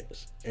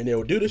pants, and they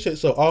would do this shit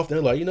so often.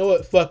 They're like, you know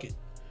what, fuck it,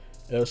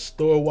 it's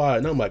store wide,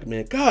 and I'm like,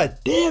 man, god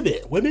damn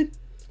it, women,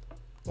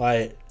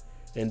 like.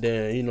 And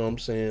then, you know what I'm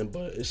saying,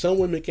 but some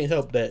women can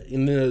help that.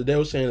 And then they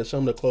were saying that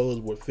some of the clothes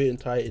were fitting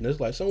tight, and it's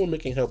like some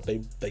women can help they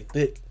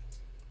thick.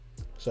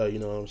 So, you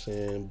know what I'm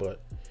saying,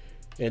 but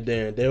and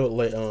then they would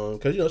let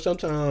cause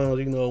sometimes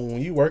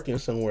when you working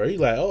somewhere, you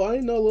like, oh, I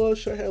didn't know little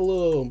shirt had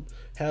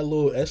had a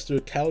little extra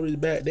calories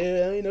back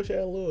there. You know, she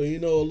had a little,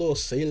 a little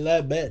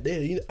cellulite back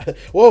there.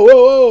 Whoa,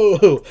 whoa, whoa,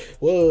 whoa,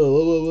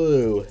 whoa,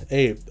 whoa, whoa.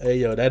 Hey,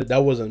 yo,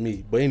 that wasn't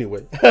me. But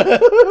anyway,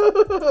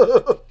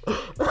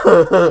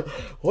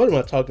 what am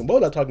I talking?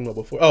 What was I talking about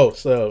before? Oh,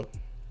 so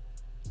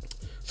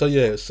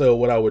yeah. So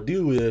what I would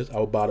do is I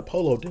would buy the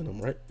polo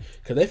denim, right?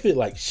 Cause they fit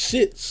like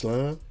shit,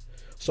 slime.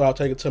 So I'll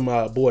take it to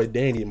my boy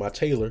Danny, my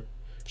tailor.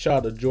 Shout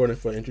out to Jordan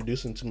for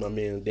introducing to my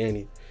man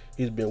Danny.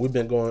 We've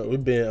been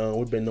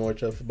knowing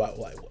each other for about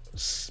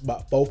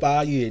about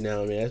 4-5 years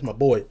now, man. That's my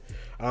boy.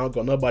 I don't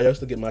got nobody else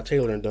to get my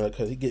tailoring done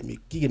because he get me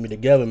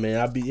together, man.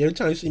 Every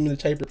time you see me in the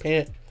taper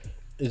pant,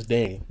 it's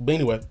Danny. But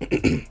anyway,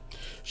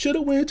 should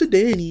have went to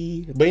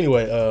Danny. But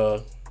anyway,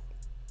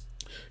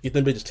 get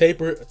them bitches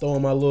tapered, throw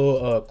on my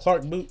little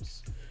Clark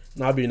boots,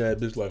 and I'll be in that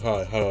bitch like,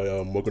 hi,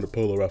 I'm working at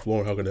Polo Ralph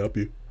Lauren. How can I help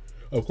you?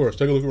 Of course,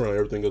 take a look around.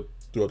 Everything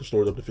throughout the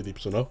store is up to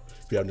 50% off.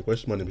 If you have any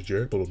questions, my name is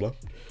Jared. Blah blah blah.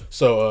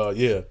 So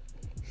yeah.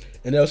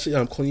 And they'll see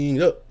I'm cleaned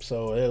up.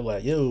 So they're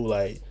like, yo,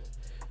 like,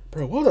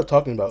 bro, what was I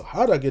talking about?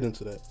 How did I get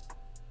into that?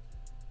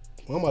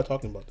 Why am I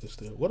talking about this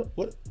still? What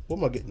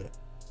am I getting at?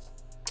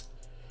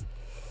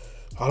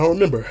 I don't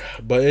remember.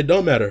 But it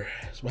don't matter.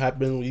 That's what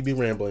happens when you be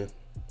rambling.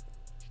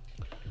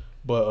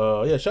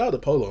 But yeah, shout out to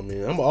Polo,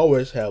 man. I'm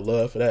always have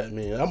love for that,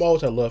 man. I'm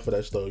always have love for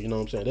that stuff. You know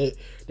what I'm saying?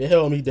 They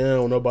held me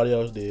down when nobody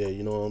else did.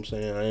 You know what I'm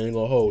saying? I ain't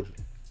gonna hold you.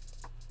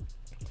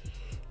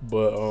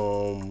 But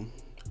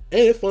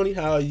ain't it funny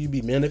how you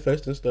be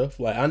manifesting stuff?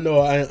 Like I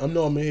know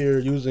I'm in here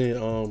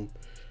using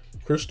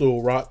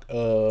crystal rock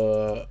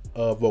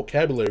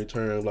vocabulary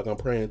terms like I'm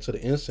praying to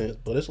the incense,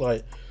 but it's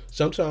like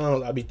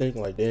sometimes I be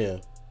thinking like, damn,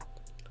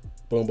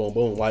 boom, boom,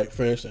 boom. Like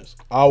for instance,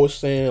 I was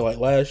saying like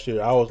last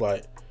year, I was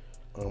like,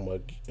 I'm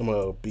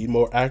gonna be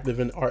more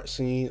active in the art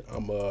scene.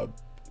 I'm gonna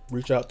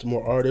reach out to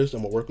more artists.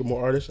 I'm gonna work with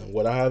more artists. And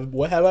what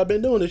have I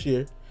been doing this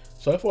year?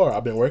 So far,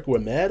 I've been working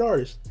with mad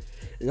artists.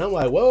 And I'm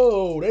like,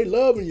 whoa, they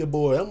loving your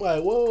boy. I'm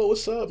like, whoa,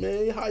 what's up,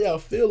 man? How y'all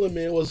feeling,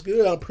 man? What's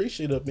good? I'm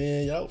appreciative,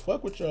 man. Y'all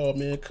fuck with y'all,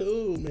 man.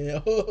 Cool,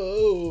 man.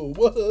 Whoa,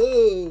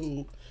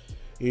 whoa.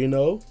 You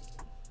know?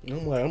 And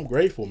I'm like, I'm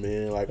grateful,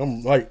 man.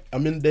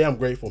 I'm in the day, I'm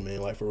grateful,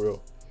 man. Like, for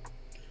real.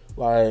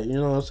 Like, you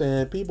know what I'm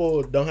saying?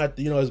 People don't have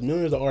to, there's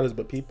millions of artists,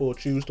 but people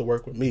choose to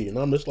work with me. And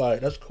I'm just like,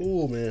 that's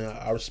cool, man.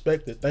 I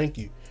respect it. Thank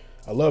you.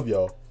 I love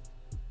y'all.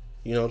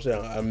 You know what I'm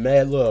saying? I'm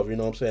mad love, you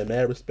know what I'm saying?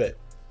 Mad respect.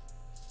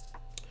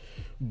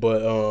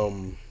 But I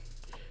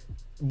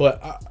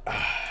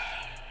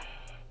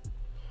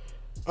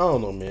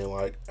don't know, man.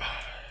 Like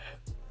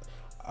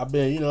I've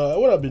been,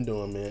 what I've been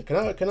doing, man. Can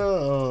I be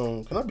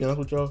honest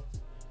with y'all?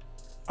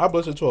 I've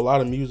listened to a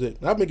lot of music.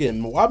 I've been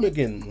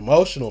getting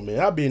emotional, man.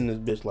 I've been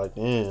in this bitch like,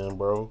 damn,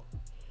 bro.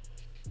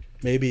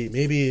 Maybe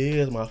it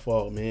is my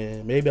fault,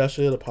 man. Maybe I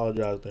should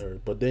apologize to her.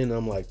 But then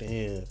I'm like,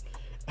 damn.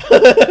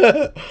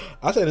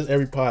 I say this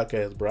every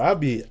podcast, bro. I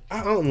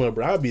don't know,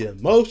 bro. I be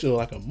emotional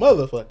like a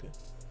motherfucker.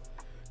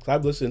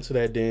 I've listened to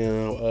that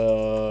damn,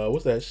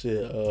 what's that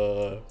shit?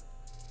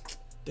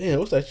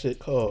 What's that shit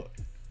called?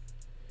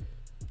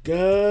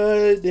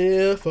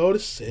 Goddamn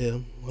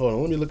 47. Hold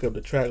on, let me look up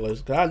the track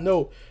list. Cause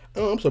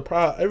I'm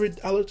surprised.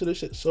 I listen to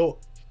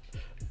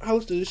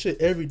this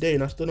shit every day,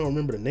 and I still don't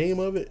remember the name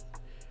of it.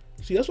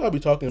 See, that's what I be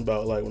talking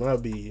about. Like when I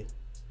be,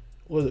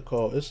 what is it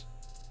called? It's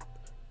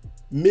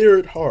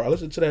Mirrored Heart. I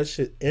listen to that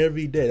shit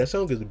every day. That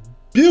song is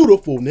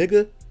beautiful,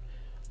 nigga.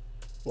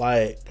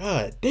 Like,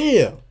 god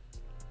damn.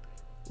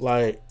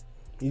 Like,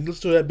 you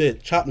listen to that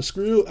bit, Chopped and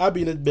Screwed, I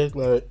be in this bitch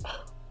like,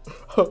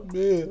 oh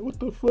man, what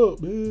the fuck,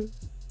 man?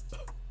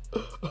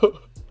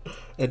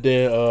 And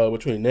then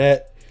between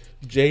that,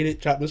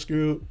 Jaded, Chopped and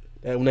Screwed,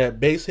 and when that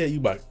bass hit,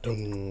 you like,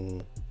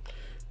 dum.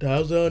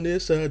 Dogs on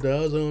this side,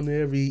 dogs on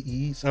every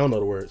east. I don't know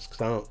the words,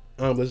 because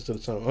I don't listen to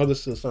the song. I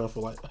listen to the song for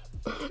like,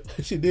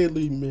 she did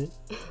leave me, man.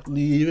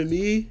 Leaving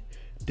me,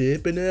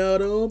 dipping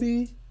out on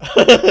me,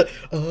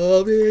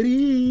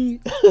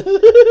 already.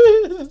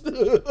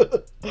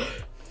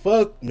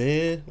 Fuck,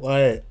 man.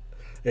 Like,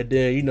 and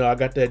then, I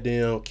got that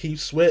damn Keith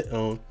Sweat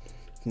on.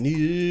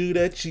 Knew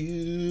that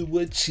you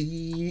were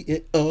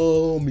cheating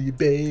on me,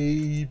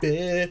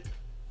 baby.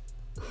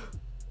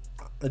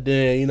 And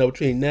then,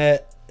 between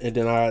that, and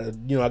then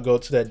I go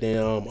to that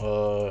damn,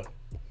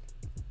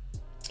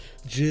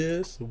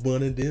 just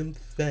one of them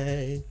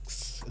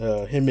things.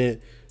 Him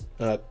and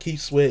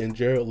Keith Sweat and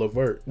Gerald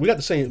Levert. Me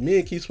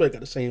and Keith Sweat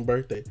got the same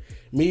birthday.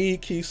 Me,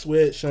 Keith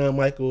Sweat, Shawn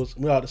Michaels,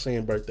 we all the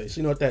same birthday.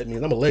 So you know what that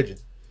means? I'm a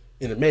legend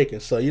in the making.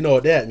 So you know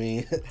what that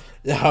means.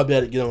 Y'all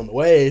better get on the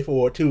way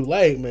before too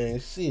late, man.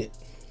 Shit.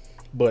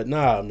 But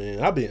nah, man,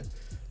 I be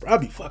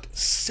fucking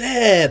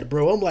sad,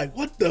 bro. I'm like,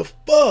 what the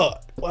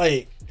fuck?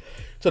 Like,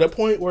 to the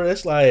point where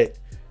it's like,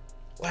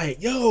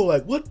 yo,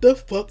 like, what the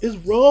fuck is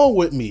wrong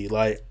with me?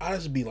 Like, I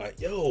just be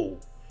like, yo,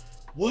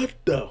 what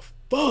the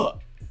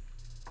fuck?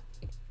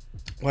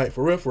 Like,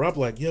 for real, I'm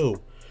like,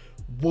 yo,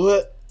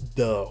 what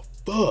the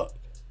fuck?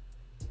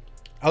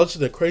 I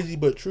listen to Crazy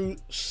But True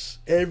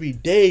every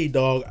day,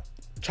 dog.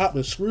 Chopped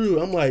and Screwed.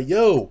 I'm like,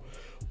 yo,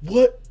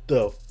 what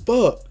the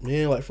fuck,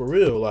 man? Like, for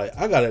real, like,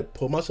 I gotta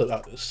pull myself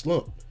out this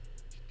slump.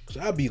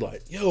 Cause I'd be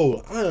like,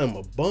 yo, I am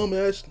a bum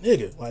ass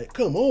nigga. Like,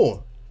 come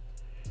on.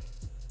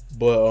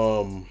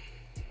 But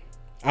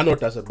I know what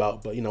that's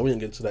about. But we didn't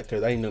get into that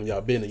because I ain't none of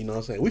y'all business. You know what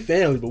I'm saying? We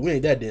family, but we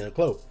ain't that damn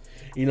close.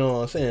 You know what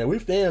I'm saying? We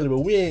family, but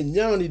we ain't.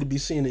 Y'all need to be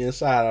seeing the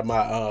inside of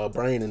my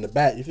brain in the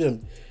back. You feel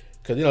me?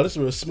 Cause this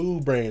is a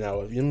smooth brain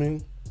out. You know what I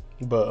mean?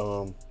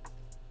 But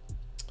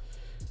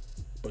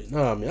But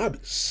nah, man, I be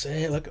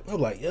sad. Like I'm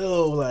like,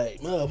 yo,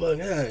 like motherfucker,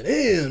 god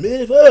damn,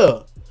 man,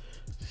 fuck,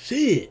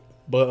 shit.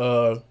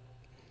 But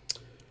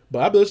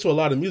I be listening to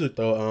a lot of music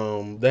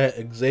though.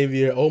 That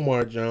Xavier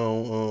Omar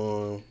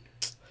Jones.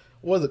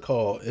 What's it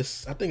called? I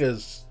think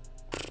it's.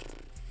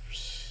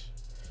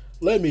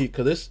 Let me,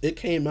 cause it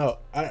came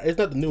out. It's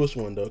not the newest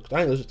one though, cause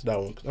I ain't listened to that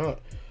one.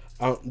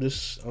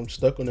 Cause I'm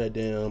stuck on that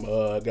damn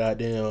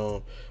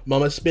goddamn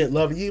Mama Spent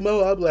Loving You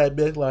Mo. I'm like,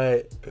 bitch,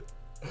 like.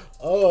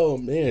 Oh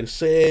man,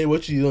 say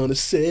what you gonna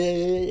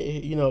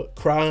say?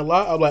 Crying a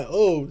lot. I'm like,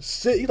 oh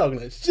shit, he talking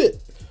that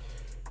shit.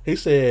 He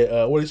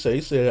said, what did he say?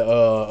 He said,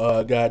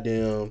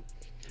 goddamn.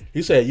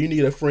 He said, you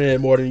need a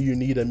friend more than you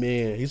need a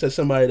man. He said,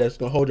 somebody that's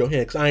gonna hold your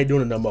hand, cause I ain't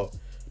doing it no more.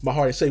 My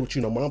heart ain't say with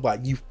you no more. I'm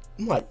like,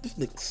 this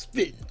nigga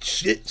spitting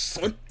shit,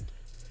 son.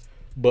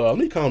 But let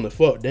me calm the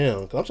fuck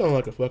down, cause I'm sounding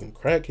like a fucking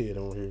crackhead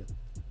on here.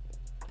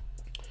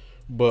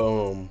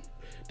 But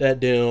that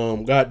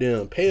damn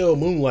goddamn pale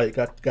moonlight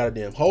got a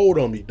damn hold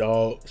on me,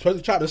 dog.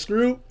 Especially chopped and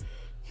screwed.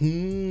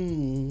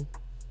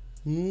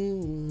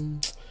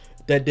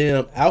 That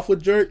damn alpha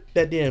jerk.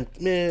 That damn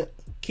man.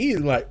 Key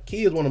is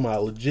one of my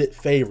legit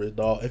favorites,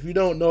 dog. If you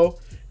don't know,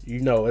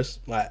 it's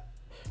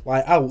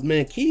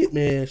Key,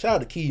 man. Shout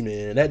out to Key,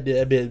 man. That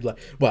bitch like,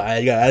 why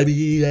I gotta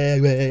be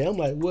that way? I'm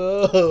like,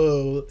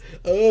 whoa,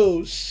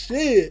 oh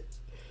shit.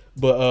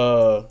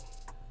 But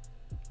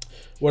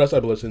what else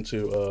I've been listening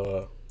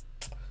to?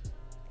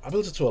 I've been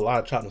listening to a lot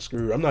of Chopped and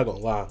Screwed. I'm not gonna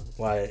lie.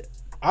 Like,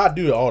 I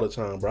do it all the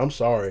time, bro. I'm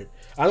sorry.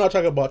 I know I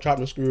talk about Chopped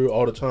and Screwed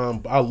all the time,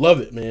 but I love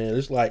it, man.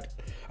 It's like,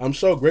 I'm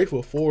so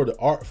grateful for the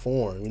art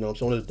form.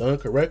 So when it's done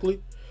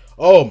correctly,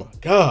 oh my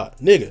god,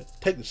 nigga,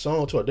 take the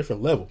song to a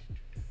different level.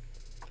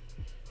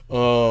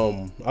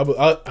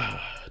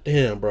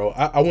 Damn, bro.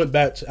 I went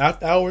back to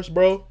After Hours,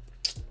 bro.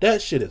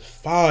 That shit is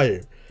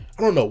fire.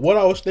 I don't know what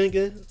I was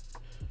thinking,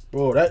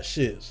 bro.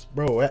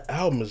 That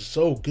album is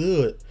so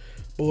good.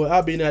 Boy,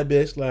 I be in that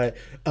bitch like,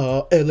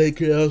 LA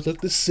girls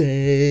look the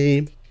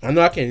same. I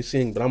know I can't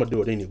sing, but I'm gonna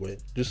do it anyway,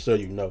 just so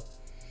you know.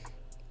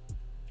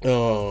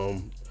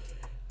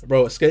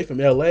 Bro, Escape from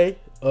LA,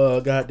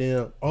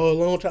 goddamn, all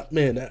alone,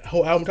 man, that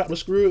whole album Chopped and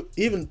Screwed,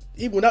 even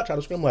without Chopped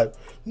and Screwed, I'm like,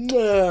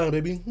 nah,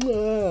 baby,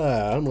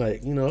 nah. I'm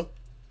like,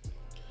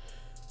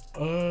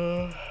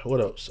 what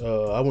else?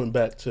 I went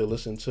back to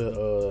listen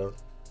to,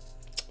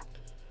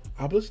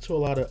 I've listened to a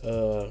lot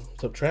of,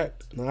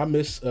 Subtract. Now, I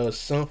miss,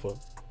 Sanfa.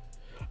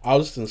 I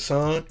was listening to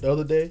Son the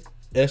other day,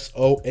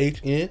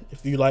 SOHN.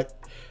 If you like,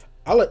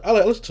 I like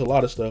listen to a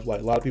lot of stuff like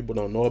a lot of people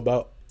don't know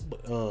about.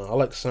 But I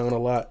like Son a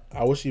lot.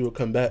 I wish he would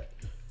come back.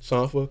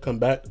 Sanfa come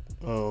back.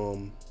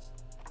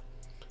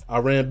 I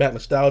ran back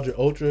Nostalgia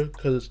Ultra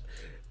because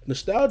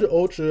Nostalgia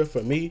Ultra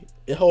for me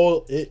it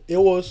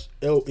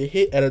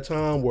hit at a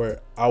time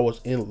where I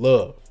was in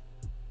love,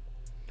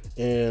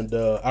 and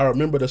I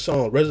remember the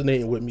song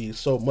resonating with me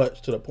so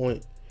much to the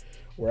point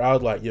where I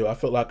was like, yo, I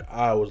felt like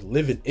I was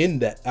living in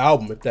that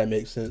album, if that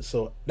makes sense.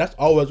 So that's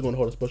always going to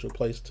hold a special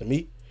place to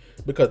me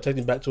because it takes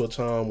me back to a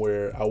time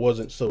where I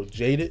wasn't so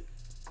jaded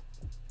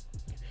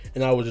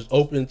and I was just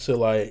open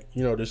to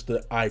just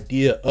the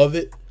idea of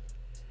it.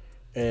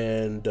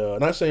 And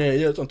not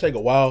saying it's gonna take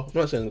a while. I'm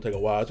not saying it's gonna take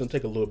a while. It's gonna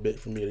take a little bit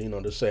for me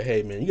to to say,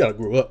 hey man, you gotta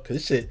grow up because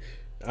this shit.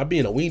 I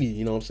being a weenie,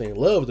 you know what I'm saying?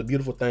 Love is a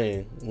beautiful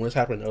thing when it's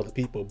happening to other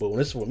people, but when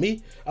it's for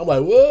me, I'm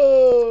like,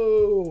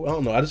 whoa! I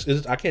don't know.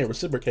 I can't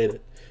reciprocate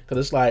it because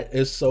it's like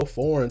it's so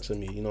foreign to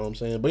me, you know what I'm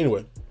saying? But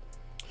anyway,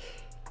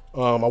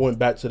 I went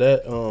back to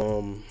that.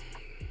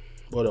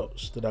 What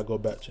else did I go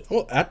back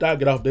to? After I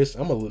get off this,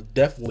 I'm gonna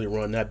definitely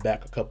run that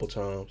back a couple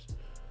times.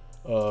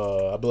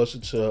 I've been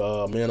listening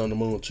to Man on the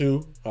Moon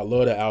 2. I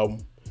love that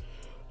album.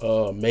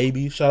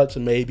 Maybe, shout out to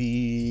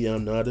Maybe.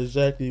 I'm not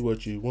exactly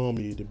what you want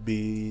me to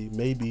be.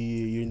 Maybe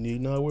you need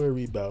not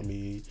worry about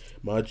me,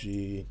 my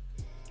G.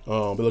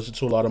 Been listening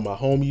to a lot of my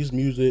homies'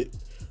 music.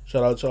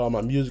 Shout out to all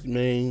my music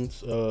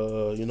mains.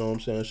 You know what I'm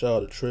saying?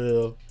 Shout out to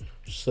Trail,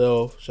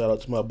 Self. Shout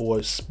out to my boy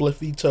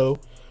Spliffy Toe.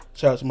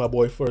 Shout out to my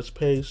boy First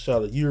Pace.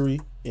 Shout out to Yuri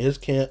and his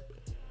camp.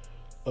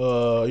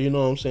 You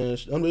know what I'm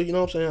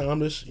saying? I'm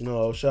just,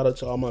 shout out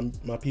to all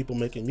my people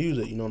making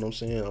music. You know what I'm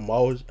saying? I'm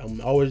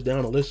always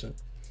down to listen.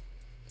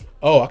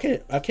 Oh, I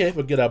can't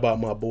forget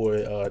about my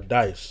boy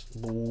Dice.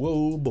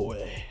 Whoa,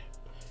 boy,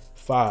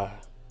 fire.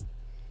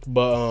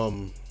 But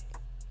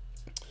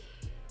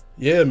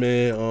yeah,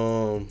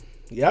 man.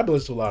 Yeah, I've been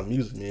listening to a lot of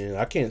music, man.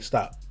 I can't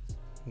stop.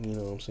 You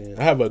know what I'm saying?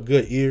 I have a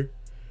good ear.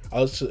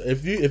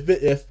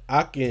 If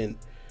I can,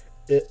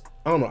 I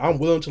don't know. I'm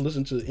willing to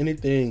listen to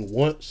anything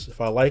once. If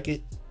I like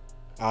it,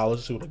 I'll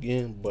listen to it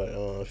again. But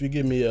if you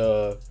give me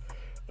a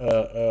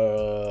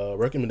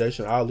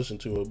recommendation, I'll listen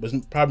to it. But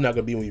it's probably not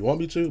gonna be when you want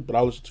me to, but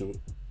I'll listen to it.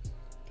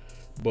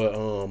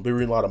 But been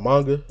reading a lot of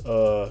manga.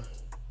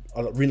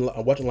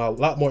 I'm watching a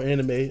lot more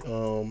anime.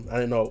 I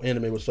didn't know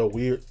anime was so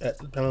weird at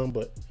the time,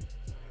 but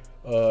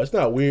it's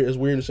not weird. It's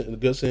weird in a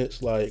good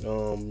sense. Like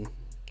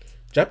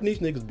Japanese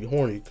niggas be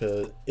horny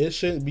because it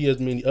shouldn't be as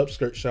many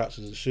upskirt shots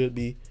as it should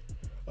be.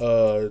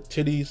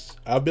 Titties.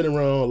 I've been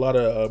around a lot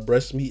of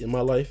breast meat in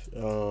my life.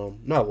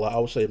 Not a lot. I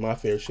would say my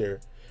fair share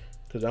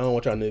because I don't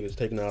want y'all niggas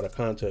taking out of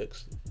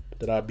context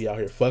that I'd be out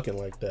here fucking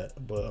like that.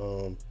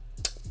 But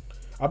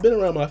I've been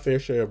around my fair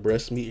share of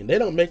breast meat, and they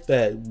don't make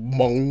that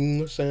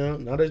mong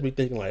sound. Now they just be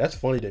thinking like that's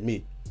funny to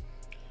me.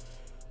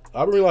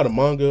 I read a lot of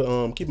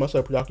manga. Keep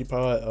myself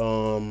preoccupied.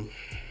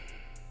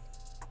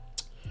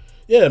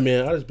 Yeah,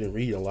 man, I just been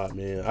reading a lot,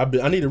 man.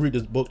 I need to read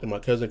this book that my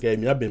cousin gave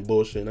me. I've been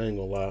bullshitting. I ain't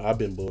gonna lie. I've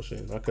been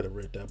bullshitting. I could have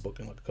read that book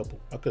in like a couple.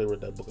 I could have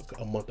read that book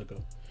a month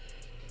ago.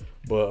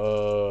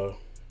 But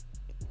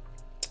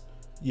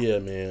yeah,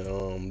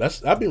 man.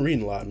 I've been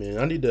reading a lot, man.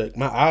 I need to.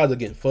 My eyes are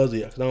getting fuzzy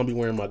because I don't be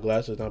wearing my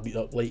glasses. And I'll be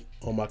up late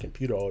on my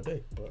computer all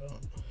day, but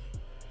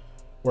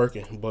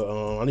working.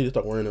 But I need to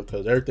start wearing them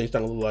because everything's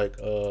starting to look like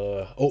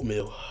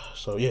oatmeal.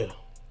 So yeah.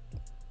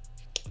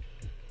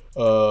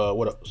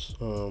 What else?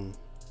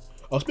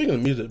 Oh, speaking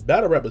of music,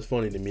 battle rap is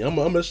funny to me. I'm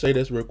gonna say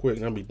this real quick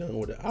and I'll be done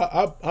with it.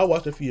 I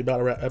watched a few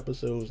battle rap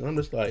episodes and I'm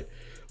just like,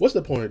 what's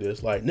the point of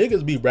this? Like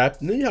niggas be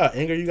rapping. You know how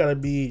angry you gotta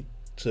be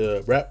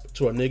to rap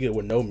to a nigga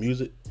with no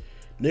music?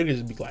 Niggas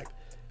just be like,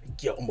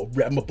 yo, I'm a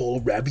rap my boy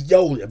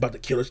ravioli. I'm about to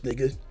kill this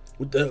nigga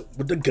with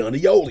the gun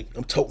aioli.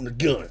 I'm toting the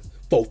gun.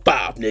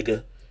 4-5,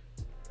 nigga.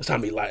 That's how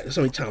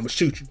many time I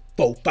shoot you.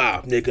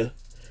 4-5, nigga.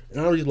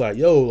 And I'm just like,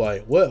 yo,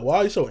 like what? Why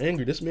are you so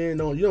angry? This man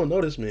you don't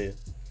know this man.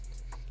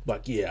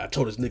 Like, yeah, I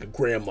told this nigga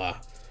grandma,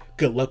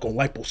 good luck on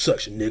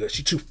liposuction, nigga.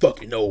 She too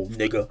fucking old,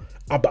 nigga.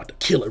 I'm about to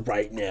kill her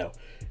right now.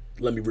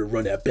 Let me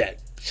rerun that back.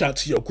 Shout out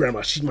to your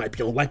grandma. She might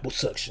be on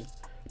liposuction.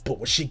 But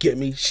when she get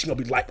me, she gonna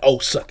be like, oh,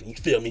 sucking. You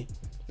feel me?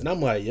 And I'm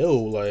like, yo,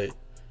 like,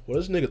 what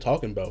is this nigga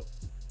talking about?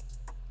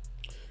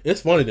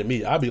 It's funny to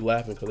me. I be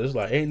laughing because it's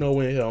like, ain't no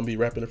way in hell I'm be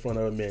rapping in front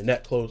of a man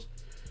that close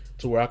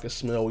to where I can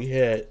smell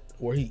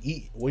where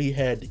he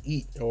had to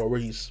eat, or where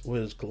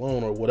his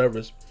cologne or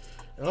whatever.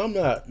 I'm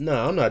not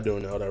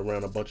doing all that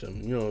around a bunch of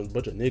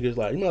niggas.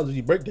 Like, you might as well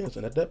be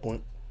breakdancing at that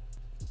point.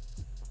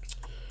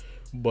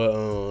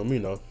 But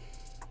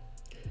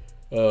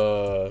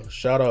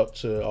shout out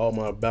to all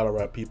my battle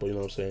rap people. You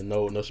know what I'm saying?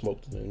 No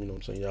smoke to them. You know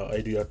what I'm saying? Y'all,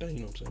 hey, do your thing. You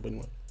know what I'm saying? But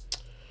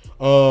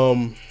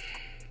anyway,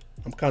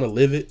 I'm kind of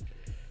livid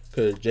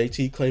because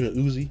JT claiming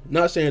Uzi.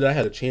 Not saying that I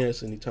had a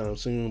chance anytime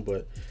soon,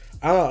 but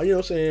you know what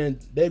I'm saying?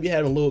 They be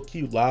having little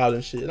cute lives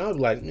and shit, and I was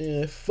like,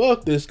 man,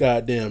 fuck this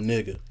goddamn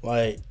nigga.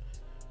 Like,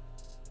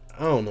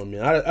 I don't know,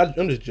 man.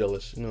 I'm just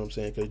jealous, you know what I'm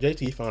saying? Because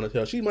JT fine as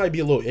hell. She might be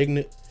a little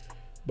ignorant,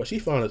 but she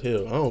fine as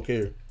hell. I don't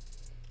care.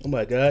 I'm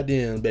like,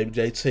 goddamn, baby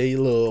JT,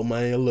 look,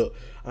 man, look.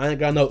 I ain't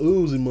got no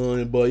Uzi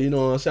money, but you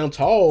know what I'm saying? I'm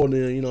tall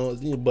then, you know,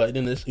 but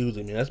then it's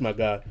Uzi, man. That's my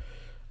guy.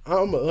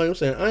 I'm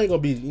saying, I ain't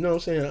gonna be, you know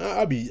what I'm saying?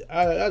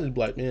 I just be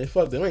like, man,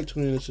 fuck that. I ain't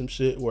tuning into some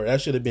shit where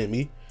that should have been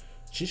me.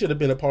 She should have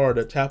been a part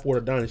of the Tap Water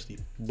Dynasty,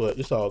 but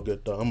it's all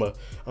good though.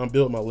 I'm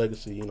building my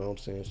legacy, you know what I'm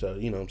saying? So,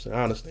 you know what I'm saying?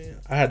 I understand.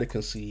 I had to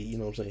concede, you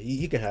know what I'm saying?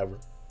 He can have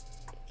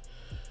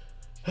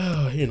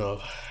her. You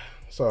know,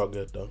 it's all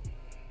good though.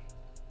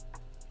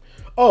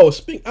 Oh,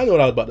 I know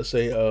what I was about to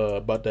say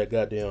about that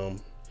goddamn.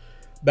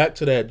 Back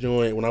to that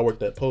joint when I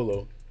worked at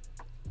Polo.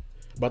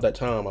 About that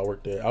time I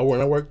worked there.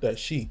 When I worked at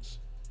Sheets.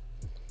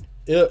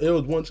 It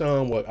was one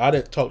time where I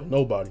didn't talk to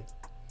nobody.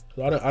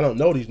 So I don't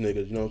know these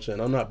niggas, you know what I'm saying?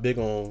 I'm not big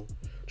on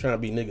trying to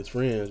be niggas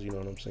friends, you know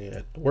what I'm saying,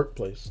 at the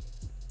workplace.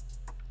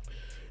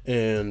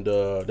 And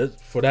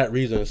that's for that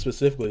reason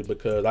specifically,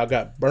 because I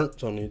got burnt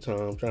so many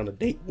times trying to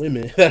date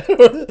women.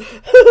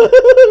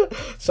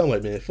 So I'm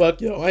like, man,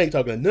 fuck y'all. I ain't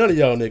talking to none of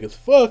y'all niggas.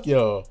 Fuck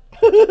y'all.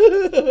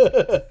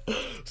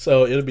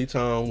 So it'll be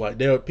time like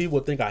people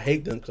think I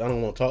hate them because I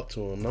don't want to talk to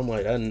them. And I'm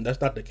like,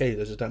 that's not the case.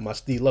 That's just not my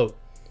stilo.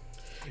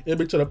 It'll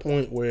be to the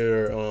point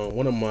where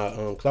one of my,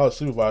 cause I was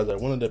supervisor,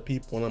 one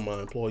of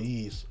my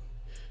employees,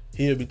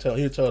 he'll tell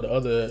the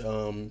other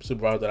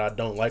supervisor that I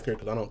don't like her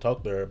because I don't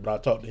talk to her, but I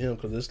talk to him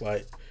because it's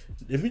like,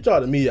 if you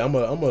talk to me, I'm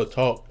gonna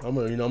talk. I'm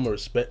gonna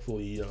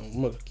respectfully.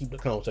 I'm gonna keep the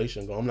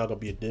conversation going. I'm not gonna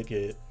be a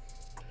dickhead.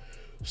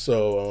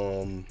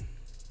 So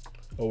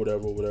or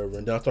whatever.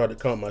 And then I started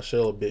to calm my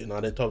shell a bit, and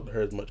I didn't talk to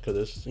her as much because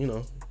it's we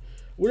don't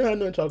have nothing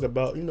to talk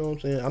about. You know what I'm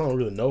saying? I don't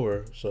really know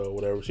her, so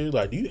whatever. She was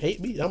like, "Do you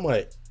hate me?" I'm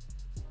like,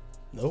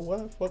 "No, why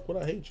the fuck would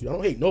I hate you? I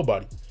don't hate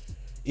nobody.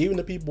 Even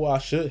the people I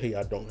should hate,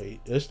 I don't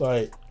hate." It's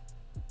like,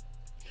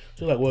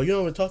 she's like, "Well, you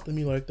don't even talk to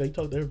me like that. You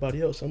talk to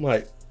everybody else." I'm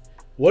like,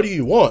 "What do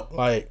you want?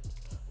 Like,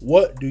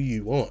 what do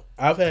you want?"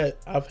 I've had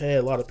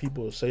a lot of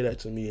people say that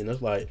to me, and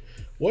it's like,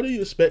 what do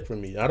you expect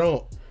from me?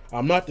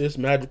 I'm not this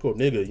magical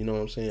nigga, you know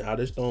what I'm saying? I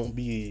just don't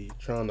be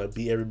trying to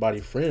be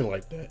everybody's friend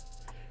like that.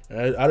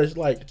 And I just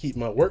like to keep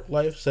my work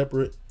life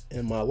separate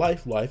and my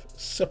life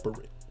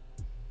separate.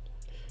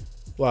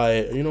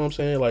 Like, you know what I'm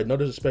saying? Like, no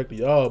disrespect to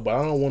y'all, but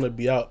I don't want to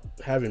be out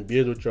having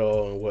beers with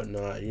y'all and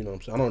whatnot, you know what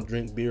I'm saying? I don't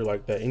drink beer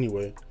like that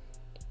anyway.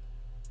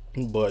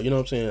 But, you know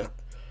what I'm saying?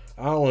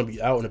 I don't want to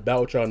be out and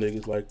about with y'all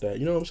niggas like that.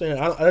 You know what I'm saying?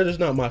 That's just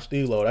not my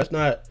stilo. That's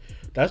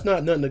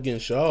not nothing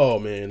against y'all,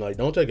 man. Like,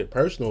 don't take it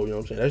personal. You know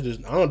what I'm saying? That's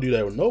just I don't do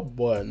that with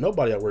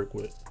nobody I work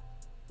with.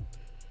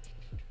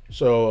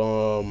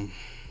 So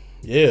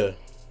yeah,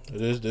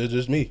 it's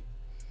just me.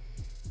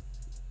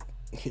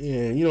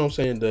 And you know what I'm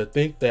saying? To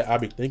think that I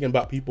be thinking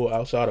about people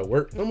outside of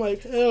work, I'm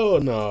like, hell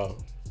no. Nah.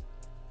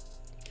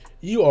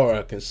 You are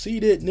a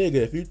conceited nigga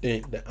if you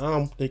think that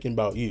I'm thinking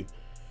about you.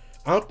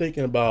 I'm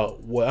thinking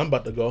about what I'm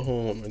about to go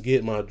home and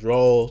get my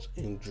draws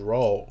and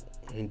draw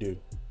and do.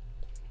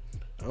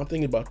 I'm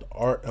thinking about the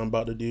art I'm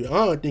about to do.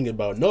 I'm not thinking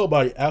about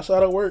nobody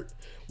outside of work.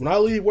 When I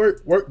leave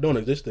work, work don't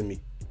exist to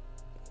me.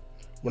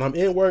 When I'm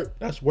in work,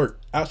 that's work.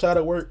 Outside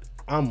of work,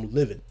 I'm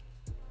living.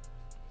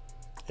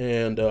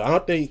 And I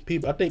think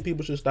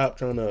people should stop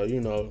trying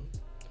to,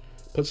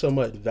 put so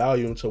much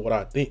value into what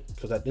I think.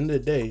 Because at the end of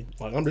the day,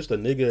 like I'm just a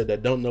nigga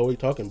that don't know what he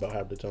talking about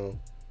half the time.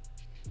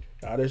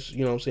 I just,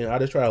 you know what I'm saying? I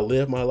just try to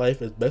live my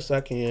life as best I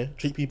can,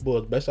 treat people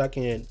as best I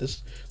can.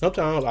 This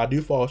Sometimes I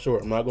do fall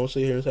short. I'm not gonna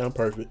sit here and say I'm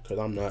perfect because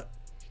I'm not.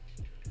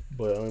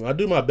 But I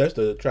do my best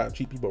to try to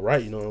treat people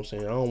right. You know what I'm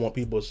saying? I don't want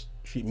people to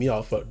treat me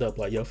all fucked up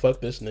like yo,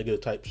 fuck this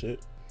nigga type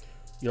shit.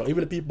 Even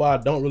the people I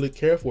don't really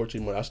care for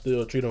too much, I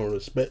still treat them with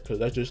respect because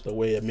that's just the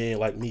way a man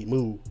like me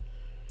move.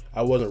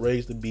 I wasn't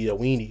raised to be a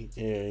weenie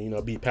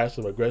and be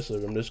passive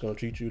aggressive. I'm just gonna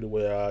treat you the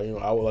way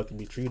I would like to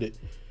be treated,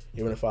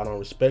 even if I don't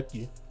respect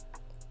you.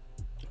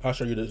 I'll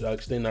show you this. I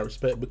extend that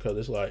respect because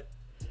it's like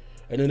at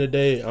the end of the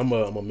day, I'm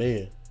a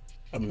man.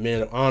 I'm a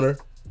man of honor,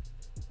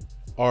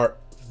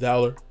 art,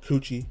 valor,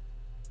 coochie,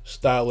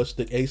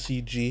 stylistic,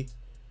 ACG,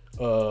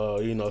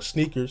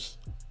 sneakers,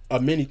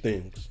 many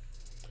things.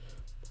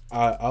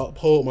 I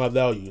uphold my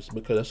values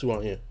because that's who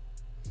I am.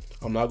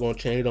 I'm not gonna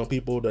change on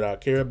people that I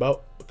care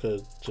about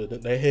because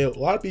they hell a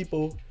lot of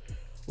people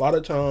a lot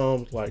of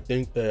times like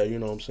think that you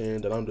know what I'm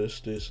saying that I'm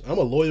just this. I'm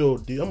a loyal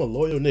dude. I'm a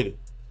loyal nigga.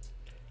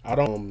 I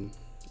don't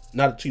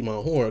not to toot my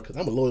horn because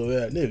I'm a loyal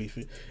ass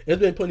nigga. It's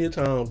been plenty of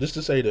times just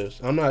to say this.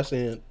 I'm not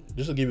saying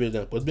just to give you an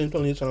example. It's been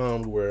plenty of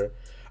times where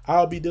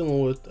I'll be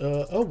dealing with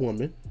a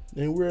woman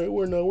and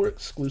we're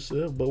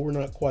exclusive, but we're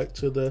not quite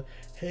to the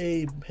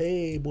hey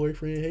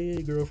boyfriend,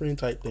 hey girlfriend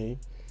type thing.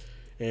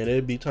 And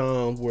it'd be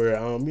times where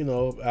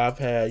I've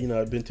had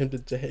I've been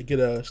tempted to get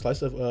a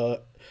slice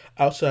of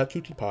outside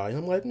cutie pie. And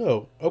I'm like,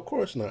 no, of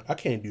course not. I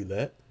can't do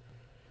that.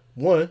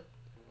 One,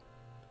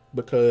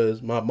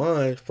 because my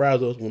mind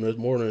frazzles when there's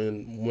more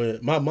than when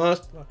my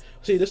mind.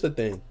 See, this is the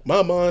thing.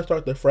 My mind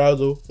starts to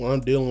frazzle when I'm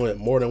dealing with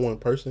more than one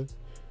person.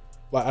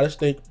 Like I just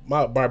think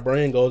my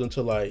brain goes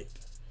into like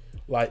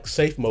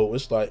safe mode.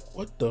 It's like,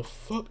 what the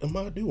fuck am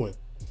I doing?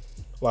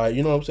 Like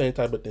you know what I'm saying,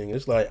 type of thing.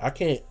 It's like I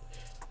can't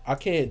I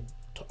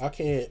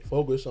can't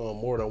focus on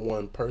more than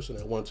one person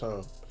at one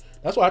time.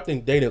 That's why I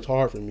think dating is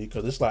hard for me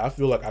because it's like I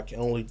feel like I can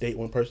only date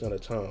one person at a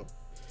time,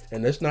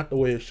 and that's not the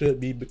way it should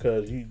be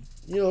because you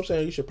know what I'm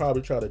saying. You should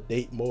probably try to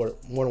date more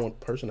than one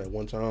person at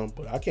one time,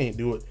 but I can't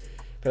do it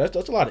because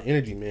that's a lot of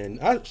energy, man.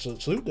 I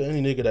salute to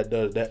any nigga that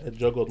does that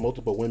juggles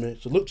multiple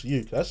women. Salute to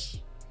you. That's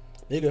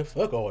nigga,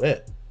 fuck all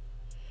that.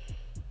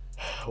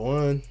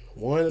 One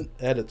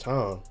at a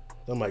time.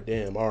 I'm like,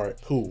 damn, all right,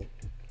 cool.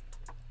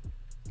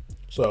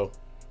 So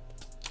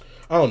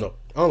I don't know.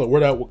 I don't know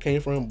where that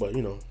came from, but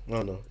I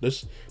don't know.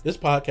 This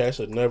podcast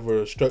is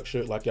never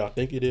structured like y'all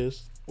think it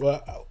is.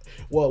 Well,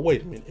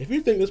 wait a minute. If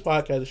you think this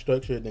podcast is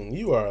structured, then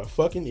you are a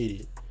fucking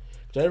idiot.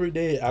 Cause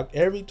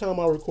every time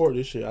I record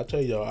this shit, I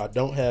tell y'all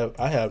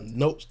I have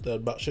notes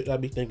about shit I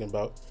be thinking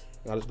about,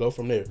 and I just go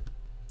from there.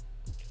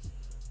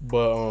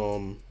 But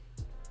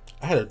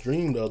I had a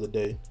dream the other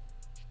day.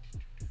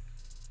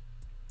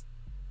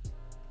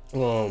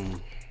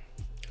 Hold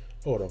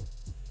on.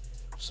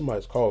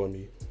 Somebody's calling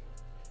me.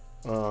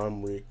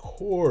 I'm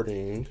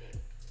recording.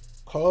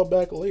 Call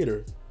back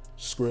later,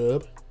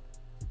 scrub.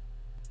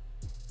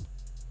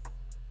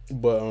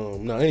 But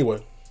no,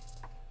 anyway.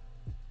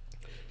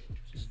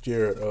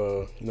 Jared,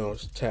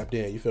 it's tapped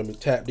in, you feel me?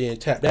 Tapped in,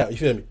 tapped out, you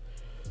feel me?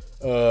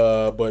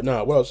 But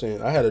nah, what I was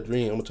saying, I had a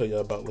dream I'm gonna tell you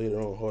about later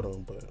on. Hold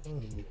on, but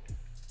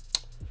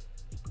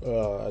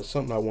it's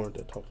something I wanted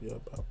to talk to you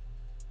about.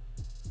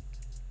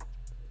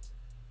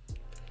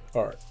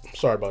 Alright,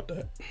 sorry about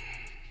that.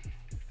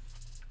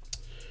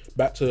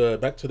 Back to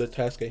the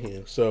task at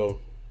hand. So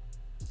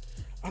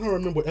I don't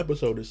remember what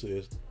episode this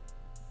is.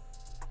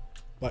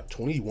 Like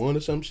 21 or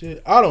some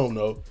shit. I don't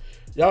know.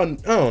 Y'all, I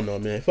don't know,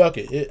 man. Fuck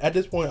it. At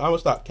this point, I'm gonna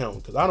stop counting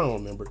because I don't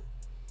remember.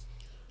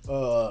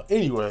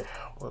 Anyway,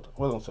 what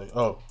was I say?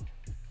 Oh,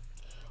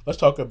 let's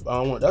talk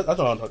about. That's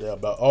all I'm talking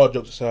about. All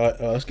jokes aside,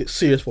 let's get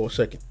serious for a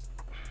second.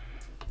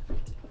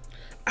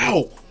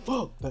 Ow!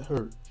 Fuck, that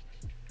hurt.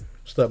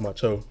 Stubbed my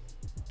toe.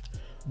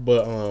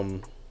 But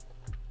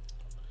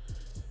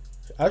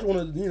I just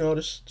want to,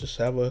 just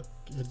have a,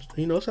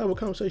 let's have a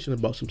conversation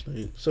about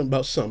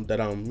something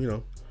that I'm,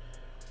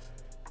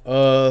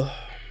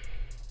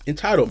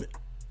 entitlement.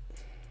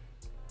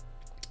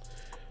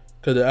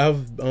 Because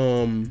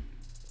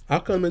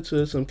I've come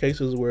into some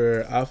cases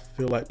where I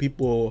feel like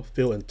people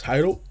feel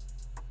entitled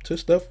to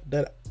stuff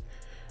that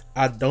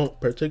I don't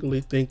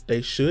particularly think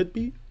they should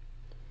be,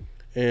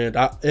 and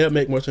it'll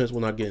make more sense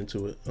when I get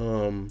into it.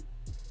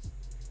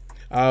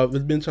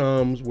 There's been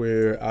times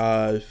where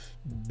I've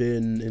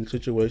been in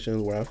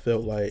situations where I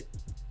felt like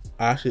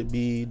I should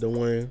be the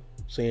one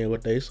saying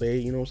what they say.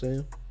 You know what I'm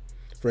saying?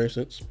 For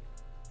instance,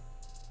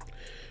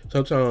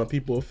 sometimes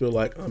people feel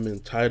like I'm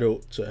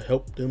entitled to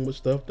help them with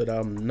stuff that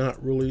I'm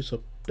not really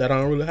that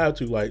I don't really have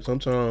to. Like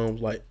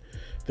sometimes, like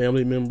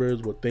family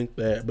members would think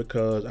that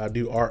because I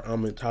do art,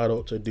 I'm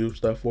entitled to do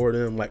stuff for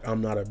them. Like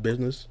I'm not a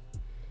business.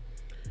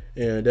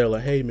 And they're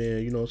like, hey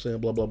man, you know what I'm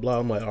saying, blah blah blah.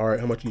 I'm like, all right,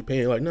 how much you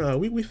paying? Like, nah,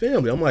 we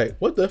family. I'm like,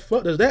 what the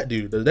fuck does that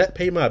do? Does that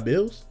pay my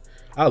bills?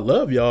 I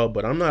love y'all,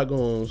 but I'm not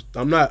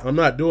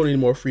doing any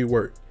more free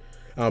work.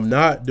 I'm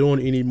not doing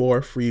any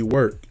more free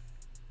work.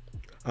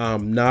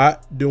 I'm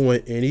not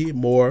doing any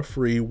more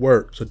free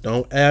work. So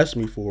don't ask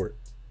me for it.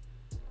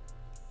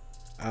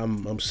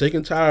 I'm sick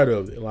and tired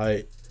of it.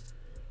 Like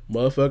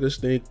motherfuckers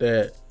think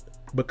that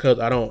because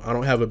I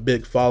don't have a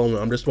big following,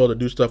 I'm just supposed to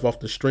do stuff off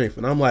the strength.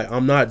 And I'm like,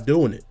 I'm not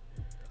doing it.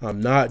 I'm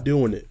not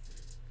doing it.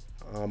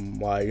 I'm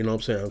like, you know what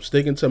I'm saying? I'm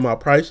sticking to my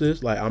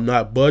prices. Like I'm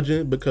not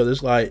budging because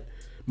it's like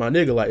my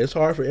nigga, like it's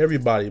hard for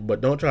everybody, but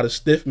don't try to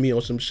stiff me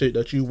on some shit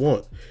that you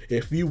want.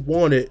 If you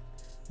want it,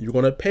 you're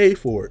gonna pay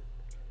for it.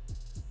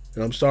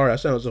 And I'm sorry I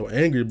sound so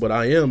angry, but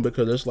I am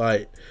because it's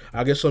like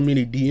I get so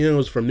many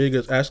DMs from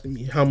niggas asking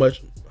me how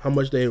much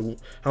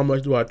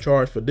do I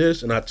charge for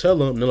this, and I tell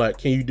them, and they're like,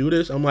 can you do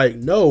this? I'm like,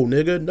 no,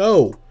 nigga,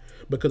 no,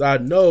 because I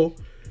know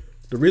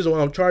the reason why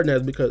I'm charging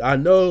that is because I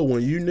know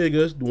when you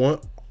niggas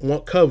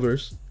want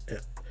covers,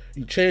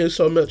 you change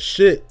so much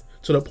shit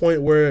to the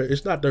point where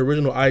it's not the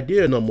original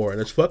idea no more, and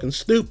it's fucking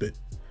stupid.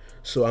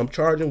 So I'm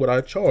charging what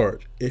I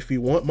charge. If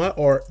you want my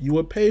art, you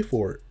will pay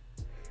for it.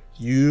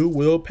 You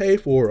will pay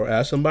for it or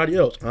ask somebody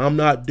else. I'm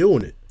not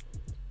doing it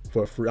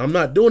for free. I'm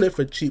not doing it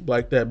for cheap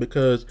like that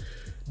because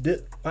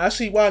I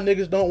see why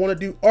niggas don't want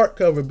to do art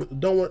cover,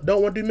 don't want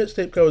to do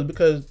mixtape covers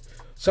because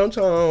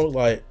sometimes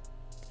like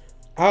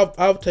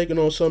I've taken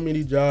on so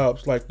many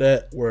jobs like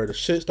that where the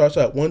shit starts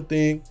out one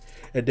thing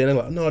and then they're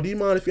like, no, do you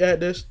mind if you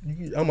add this?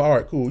 I'm like, all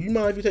right, cool. You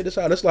mind if you take this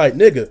out? It's like,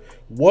 nigga,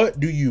 what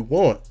do you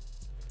want?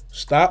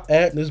 Stop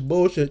adding this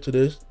bullshit to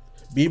this.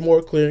 Be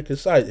more clear and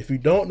concise. If you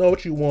don't know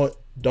what you want,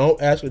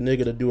 don't ask a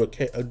nigga to do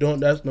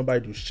don't ask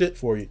nobody to do shit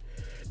for you.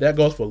 That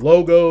goes for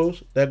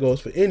logos. That goes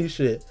for any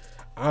shit.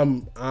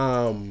 I'm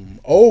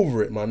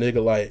over it, my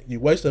nigga. Like you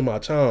wasting my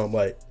time.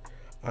 Like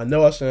I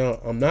know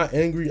I'm not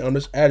angry. I'm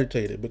just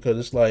agitated because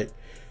it's like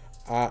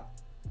I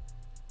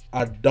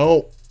I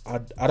don't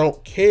I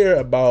don't care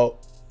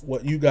about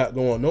what you got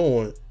going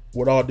on.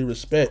 With all due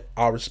respect,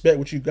 I respect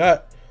what you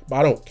got, but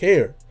I don't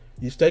care.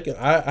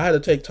 I had to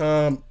take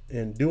time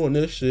in doing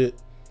this shit,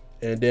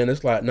 and then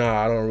it's like,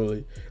 nah, I don't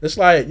really. It's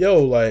like,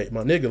 yo, like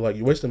my nigga, like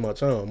you wasting my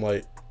time,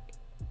 like.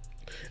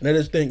 And they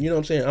just think, you know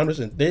what I'm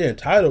saying? They're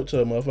entitled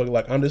to a motherfucker.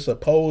 Like I'm just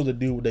supposed to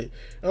do what they.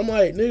 I'm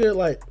like, nigga,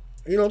 like,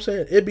 you know what I'm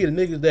saying? It'd be the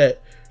niggas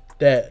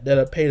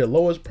that'll pay the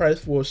lowest price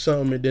for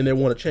something, and then they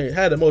want to change.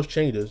 Had the most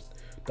changes.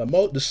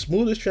 The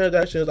smoothest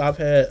transactions I've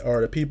had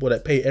are the people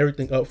that pay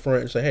everything up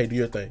front and say, hey, do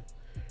your thing.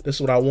 This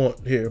is what I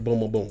want here.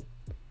 Boom, boom, boom.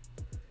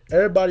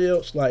 Everybody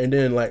else, like, and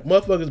then like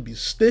motherfuckers be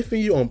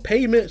stiffing you on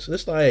payments.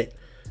 It's like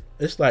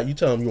you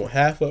tell them you want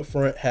half up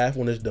front, half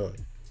when it's done.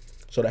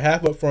 So the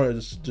half up front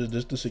is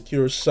just to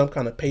secure some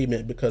kind of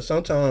payment because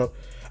sometimes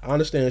I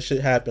understand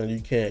shit happens.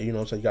 You can't, you know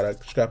what I'm saying? You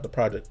gotta scrap the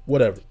project,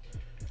 whatever.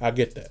 I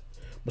get that.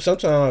 But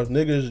sometimes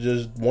niggas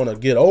just want to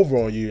get over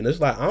on you, and it's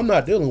like I'm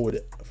not dealing with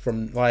it.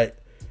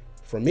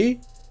 For me,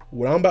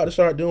 what I'm about to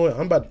start doing,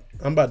 I'm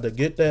about to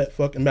get that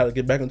fucking about to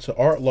get back into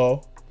art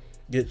law,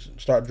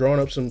 start drawing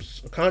up some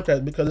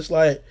contracts because it's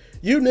like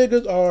you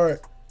niggas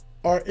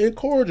are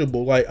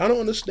incorrigible. Like I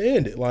don't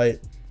understand it.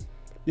 Like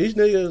these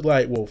niggas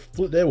like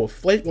they will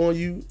flake on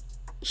you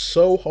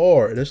so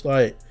hard, and it's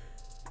like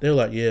they're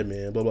like, yeah,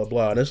 man, blah blah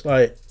blah, and it's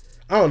like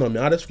I don't know,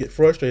 man. I just get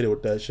frustrated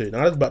with that shit. And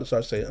I'm about to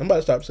stop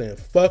saying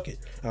fuck it.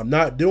 I'm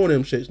not doing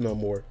them shits no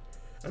more.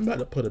 I'm about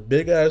to put a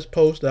big ass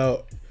post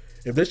out.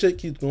 If this shit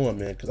keeps going,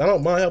 man, because I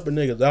don't mind helping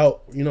niggas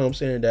out, you know what I'm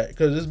saying, that,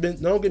 because it's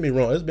been, don't get me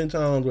wrong, there's been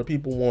times where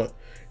people want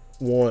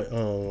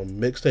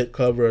mixtape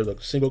covers or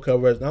single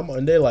covers,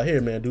 and they're like,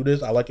 here, man, do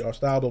this, I like your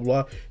style, blah,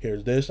 blah,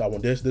 here's this, I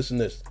want this, and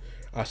this.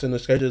 I send the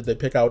sketches, they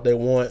pick out what they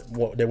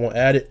want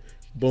added,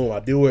 boom, I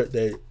do it,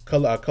 I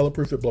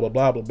colorproof it, blah, blah,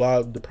 blah, blah,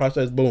 blah, the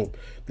process, boom.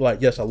 They're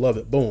like, yes, I love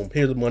it, boom,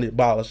 here's the money,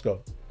 bye, let's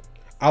go.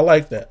 I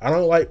like that. I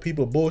don't like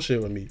people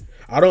bullshit with me.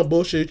 I don't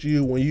bullshit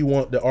you when you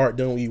want the art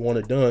done when you want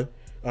it done.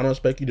 I don't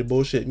expect you to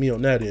bullshit me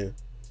on that end.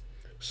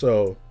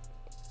 So,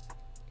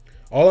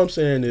 all I'm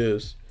saying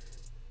is,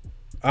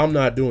 I'm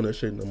not doing that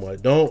shit no more.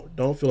 Like,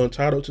 don't feel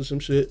entitled to some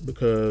shit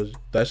because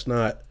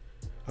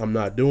I'm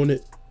not doing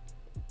it.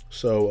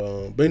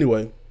 So, but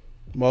anyway,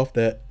 I'm off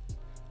that.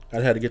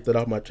 I had to get that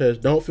off my chest.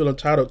 Don't feel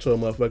entitled to a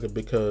motherfucker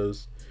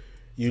because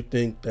you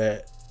think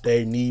that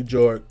they need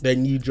your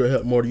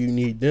help more than you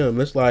need them.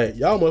 It's like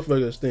y'all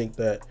motherfuckers think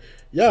that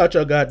y'all out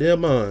your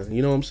goddamn mind.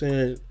 You know what I'm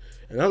saying?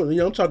 And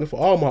I'm talking for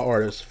all my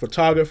artists,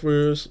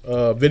 photographers,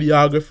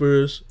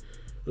 videographers,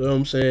 You know what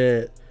I'm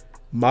saying?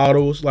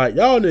 Models, like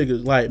y'all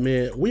niggas, like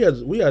man, we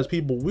as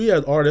people, we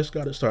as artists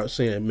gotta start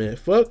saying, man,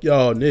 fuck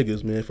y'all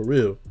niggas, man, for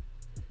real.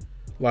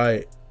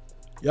 Like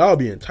y'all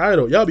be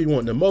entitled, y'all be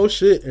wanting the most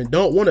shit and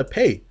don't want to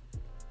pay.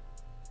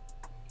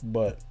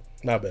 But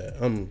not bad.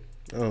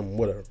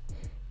 Whatever.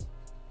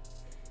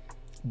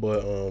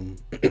 But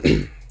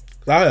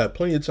I have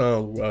plenty of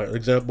times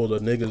examples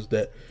of niggas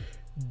that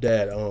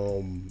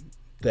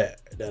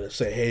that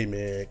say, hey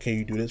man, can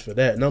you do this for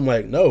that? And I'm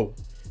like, no,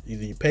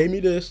 either you pay me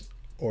this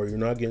or you're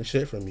not getting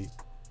shit from me.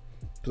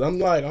 Cause I'm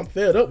like, I'm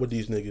fed up with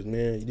these niggas,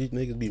 man. These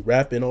niggas be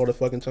rapping all the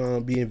fucking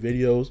time, be in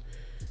videos,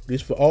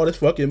 this for all this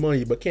fucking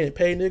money, but can't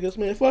pay niggas,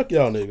 man. Fuck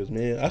y'all niggas,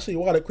 man. I see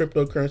why the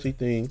cryptocurrency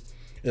thing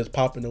is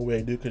popping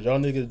away, dude. Cause y'all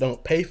niggas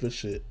don't pay for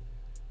shit,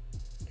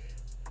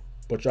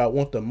 but y'all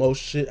want the most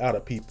shit out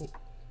of people.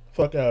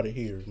 Fuck out of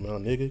here,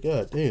 man, nigga.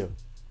 God damn,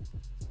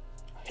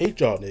 I hate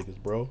y'all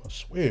niggas, bro. I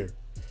swear.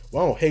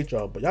 Well, I don't hate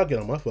y'all, but y'all get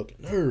on my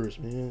fucking nerves,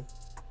 man.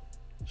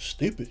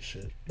 Stupid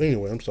shit. But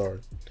anyway, I'm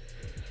sorry.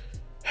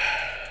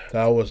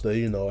 That was the,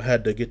 I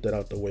had to get that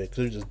out the way because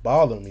it was just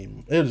bothering me.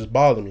 It was just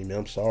bothering me, man.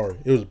 I'm sorry.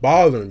 It was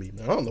bothering me,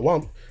 man. I don't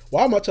know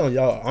why am I telling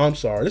y'all I'm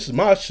sorry? This is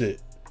my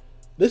shit.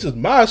 This is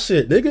my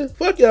shit, nigga.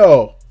 Fuck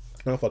y'all.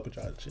 No, fuck with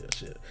y'all.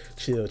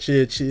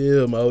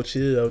 Chill, mo,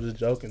 chill. I was just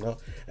joking. No.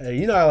 Hey,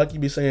 you know how like you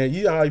be saying,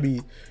 you know how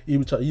you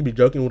be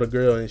joking with a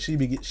girl and she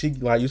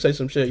like you say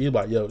some shit, you be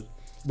like, yo,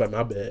 like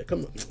my bad.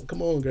 Come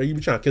on, girl. You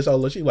be trying to kiss all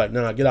the she be like,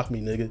 nah, get off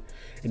me, nigga.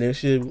 And then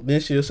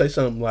she'll say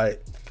something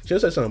like, she'll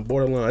say something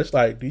borderline. It's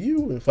like, do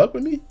you even fuck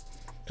with me?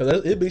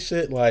 Cause it be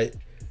shit like,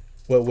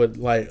 what would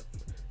like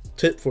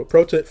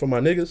pro tip for my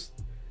niggas.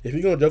 If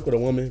you're gonna joke with a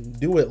woman,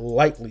 do it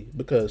lightly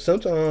because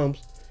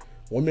sometimes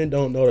women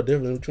don't know the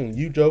difference between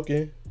you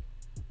joking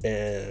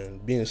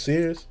and being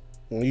serious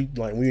when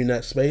you're in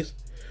that space.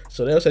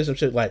 So they'll say some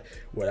shit like,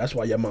 well, that's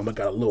why your mama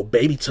got a little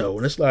baby toe.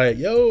 And it's like,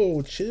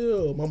 yo,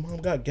 chill. My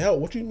mom got gout.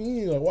 What you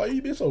mean? Like, why you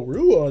being so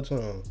rude all the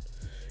time?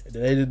 And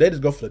then they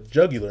just go for the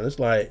jugular. And it's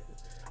like,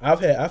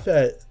 I've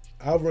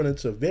run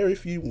into very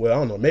few, well, I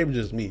don't know, maybe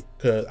just me.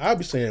 Because I'll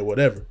be saying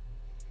whatever.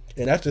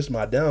 And that's just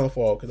my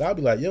downfall. Because I'll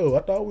be like, yo,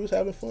 I thought we was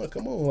having fun.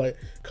 Come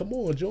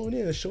on, join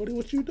in. Shorty,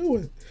 what you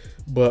doing?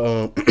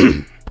 But,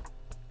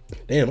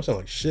 damn, I sound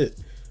like shit.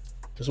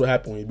 That's what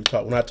happened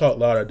when I talk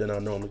louder than I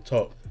normally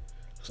talk.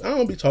 I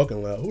don't be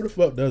talking loud. Who the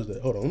fuck does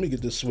that? Hold on, let me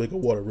get this swig of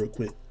water real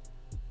quick.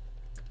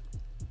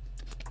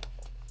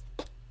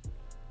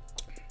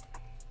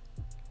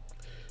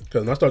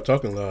 Because when I start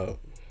talking loud,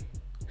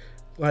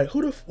 like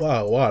who the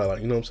why?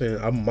 Like, you know what I'm saying?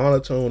 I'm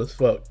monotone as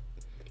fuck.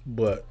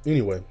 But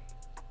anyway,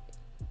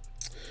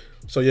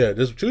 so yeah,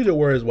 just choose your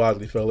words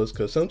wisely, fellas.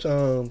 Because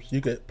sometimes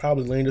you could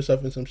probably land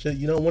yourself in some shit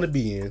you don't want to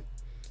be in.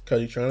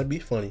 Because you're trying to be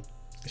funny.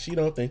 She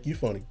don't think you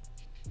funny.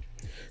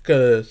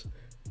 Because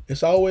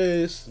it's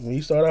always, when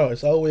you start out,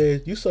 it's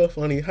always, you so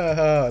funny,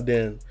 ha.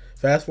 Then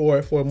fast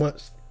forward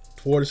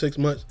 4 to 6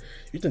 months,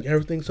 you think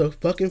everything's so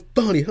fucking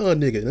funny, huh,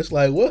 nigga? And it's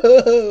like,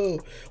 whoa.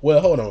 Well,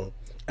 hold on.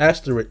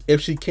 Asterisk, if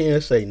she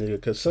can say, nigga,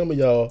 because some of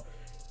y'all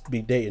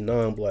be dating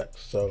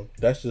non-blacks. So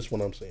that's just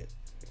what I'm saying.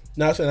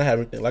 Not saying I have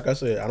anything. Like I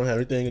said, I don't have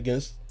anything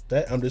against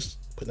that. I'm just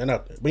putting that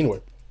out there. But anyway.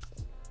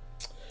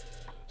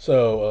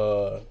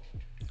 So,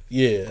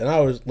 yeah. And I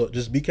always, look,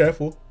 just be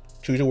careful.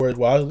 Choose your words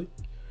wisely.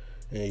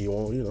 And you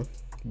won't,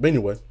 But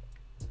anyway.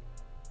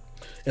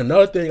 And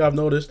another thing I've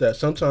noticed that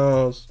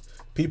sometimes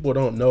people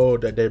don't know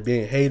that they're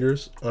being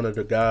haters under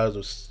the guise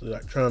of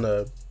like trying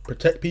to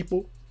protect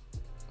people.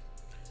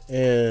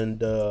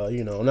 And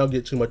I'm not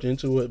get too much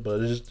into it, but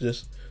it's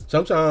just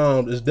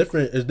sometimes it's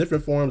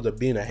different forms of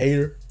being a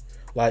hater.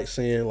 Like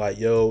saying like,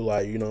 yo,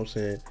 like, you know what I'm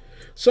saying?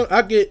 So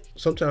I get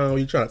sometimes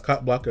you trying to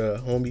cop block a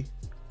homie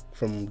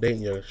from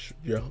dating your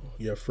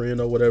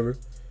friend or whatever.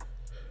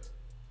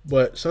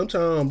 But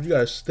sometimes you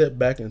gotta step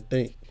back and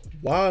think,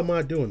 why am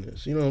I doing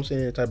this? You know what I'm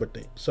saying? Type of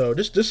thing. So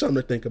just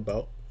something to think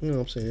about. You know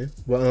what I'm saying?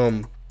 But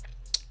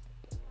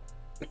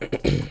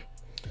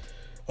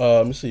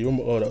let me see.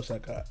 What else I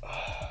got?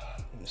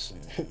 Let me see.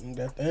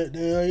 Got that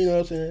down. You know what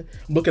I'm saying?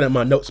 I'm looking at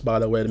my notes by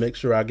the way to make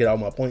sure I get all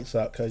my points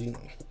out because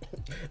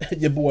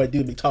your boy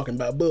do be talking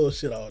about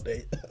bullshit all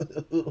day.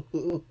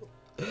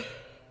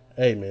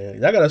 Hey man,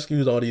 y'all gotta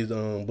excuse all these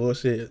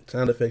bullshit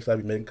sound effects I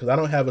be making because I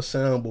don't have a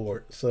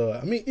soundboard. So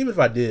I mean, even if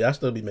I did, I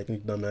still be making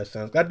these dumbass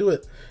sounds. I do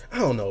it. I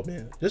don't know,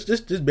 man.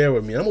 Just bear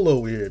with me. I'm a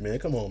little weird, man.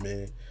 Come on,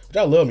 man. But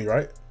y'all love me,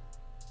 right?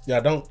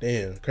 Y'all don't?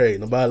 Damn, crazy.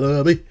 Nobody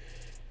love me.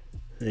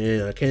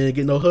 Yeah, I can't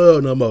get no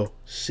hug no more.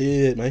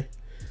 Shit, man.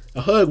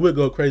 A hug would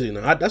go crazy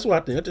now. That's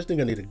what I think. I just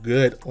think I need a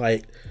good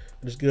like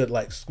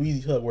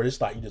squeezy hug where it's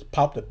like you just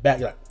pop the back,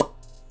 you're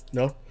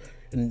like,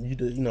 and you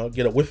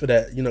get a whiff of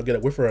that, get a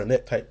whiff of her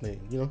neck type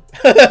thing,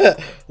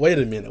 Wait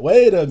a minute,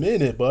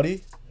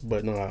 buddy.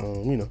 But no, us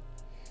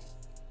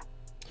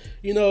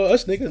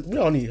niggas, we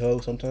all need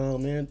hugs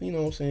sometimes, man. You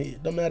know what I'm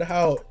saying? No matter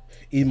how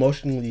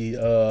emotionally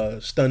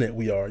stunted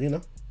we are,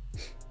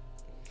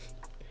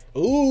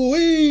 Ooh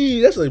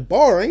wee, that's a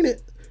bar, ain't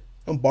it?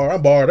 I'm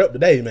barred up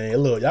today, man.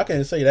 Look, y'all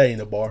can't say that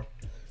ain't a bar,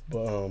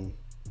 but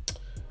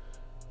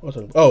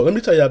Oh, let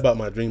me tell you about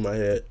my dream I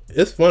had.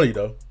 It's funny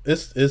though.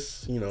 It's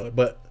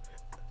but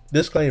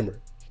disclaimer.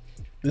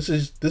 This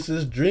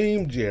is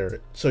Dream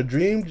Jared. So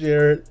Dream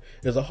Jared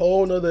is a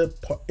whole nother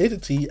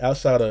entity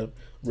outside of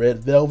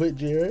Red Velvet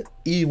Jared,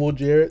 Evil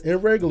Jared,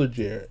 and regular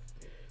Jared.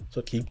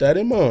 So keep that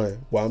in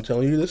mind while I'm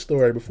telling you this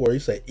story before you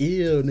say,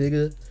 "Ew,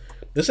 nigga."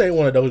 This ain't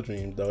one of those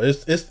dreams though.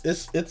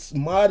 It's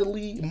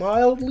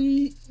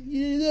mildly.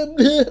 Yeah,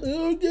 where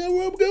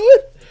I'm going.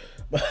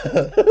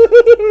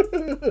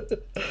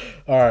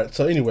 All right.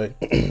 So anyway,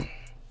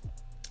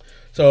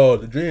 so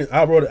the dream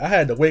I wrote it. I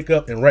had to wake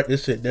up and write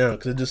this shit down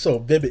because it's just so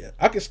vivid.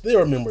 I can still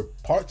remember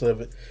parts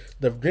of it.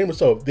 The dream was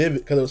so vivid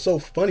because it was so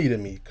funny to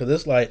me. Because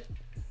it's like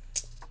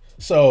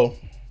so.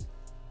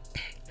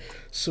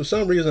 For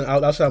some reason,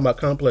 outside my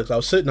complex, I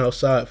was sitting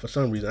outside for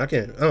some reason. I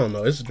don't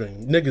know. It's a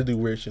dream. Niggas do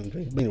weird shit in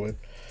dreams. But anyway,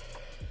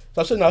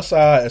 so I'm sitting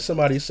outside and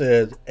somebody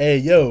says, "Hey,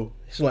 yo."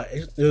 She's like,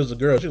 it was a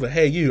girl. She's like,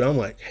 "Hey, you." I'm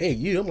like, "Hey,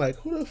 you." I'm like,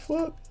 "Who the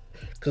fuck?"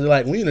 Because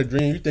like when you in a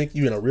dream, you think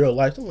you in a real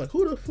life. So I'm like,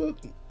 "Who the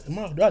fuck?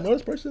 Do I know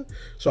this person?"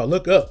 So I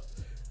look up.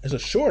 It's a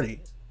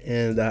shorty.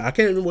 And I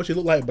can't remember what she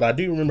looked like, but I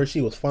do remember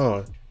she was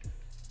fine.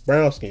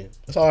 Brown skin.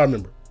 That's all I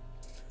remember.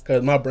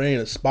 Because my brain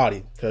is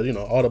spotty. Because,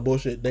 all the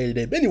bullshit day to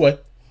day. But anyway,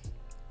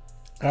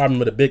 I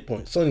remember the big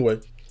point. So anyway,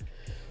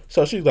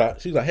 so she's like,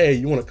 "Hey,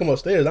 you want to come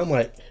upstairs?" I'm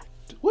like,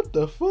 "What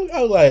the fuck?"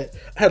 I was like,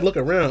 I had to look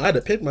around. I had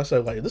to pick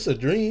myself like, "This is a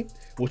dream,"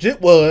 which it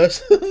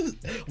was,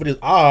 which is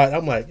odd.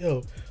 I'm like,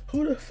 "Yo,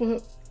 who the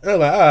fuck?" And I'm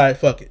like, "All right,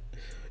 fuck it."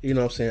 You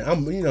know what I'm saying?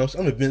 I'm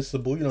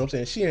invincible. You know what I'm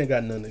saying? She ain't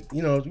got nothing.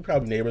 You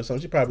probably neighbor or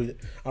something.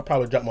 I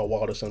probably drop my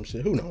wallet or some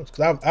shit. Who knows?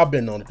 Because I've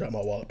been known to drop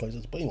my wallet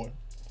places. But anyway,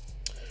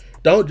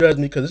 don't judge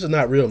me because this is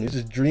not real me. This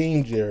is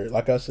Dream Jared.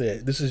 Like I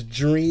said, this is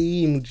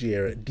Dream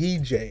Jared.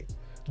 DJ.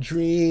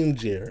 Dream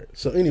Jared.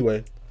 So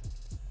anyway,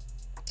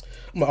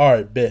 I'm like, all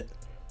right, bet.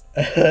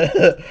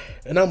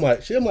 And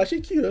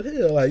she cute as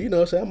hell. Like, what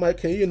I'm saying? I'm like,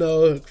 can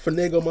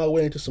finagle my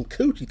way into some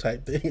coochie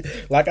type thing?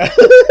 Like,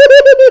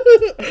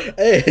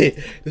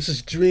 hey, this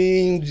is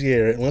Dream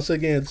Jared. Once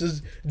again, this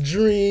is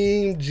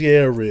Dream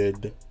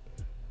Jared.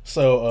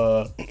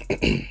 So,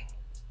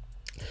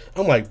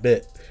 I'm like,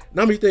 bet.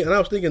 And I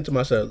was thinking to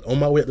myself on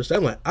my way up the stairs,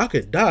 I'm like, I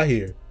could die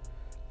here.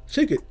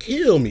 She could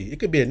kill me. It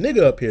could be a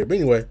nigga up here. But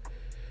anyway,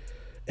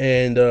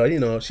 and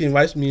she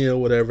invites me in or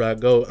whatever. I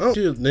go.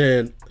 She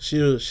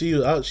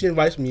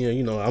invites me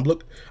in. I'm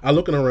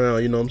looking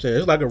around. You know what I'm saying?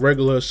 It's like a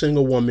regular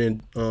single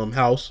woman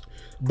house.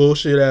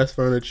 Bullshit ass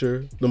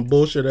furniture. Them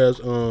bullshit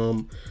ass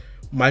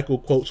Michael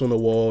quotes on the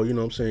wall. You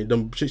know what I'm saying?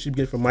 Them shit she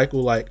get from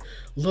Michael, like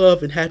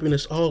love and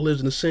happiness all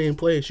lives in the same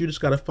place. You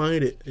just gotta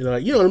find it. Them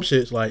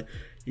shits like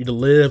you to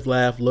live,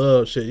 laugh,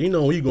 love shit.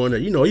 When you go in there,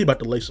 you about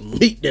to lay some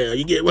meat down.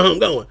 You get where I'm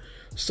going.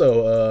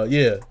 So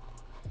yeah.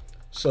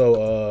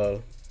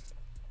 So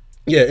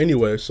yeah,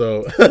 anyway,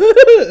 so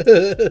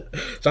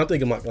so I'm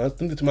thinking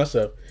to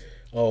myself,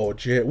 oh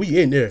Jared, we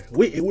in there.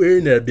 We're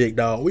in there, big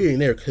dog. We in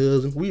there,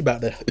 cousin. We about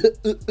to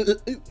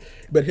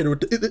better hit her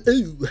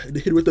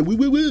with the woo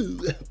woo woo.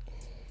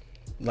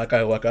 Like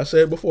I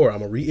said before,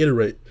 I'm gonna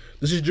reiterate.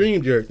 This is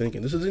Dream Jared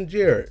thinking. This isn't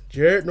Jared.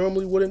 Jared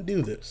normally wouldn't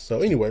do this.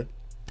 So anyway.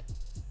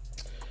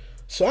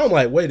 So I'm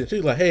like, wait.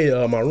 She's like, hey,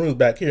 my room's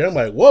back here. I'm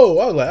like, whoa.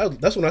 I was like,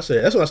 that's when I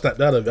said. That's when I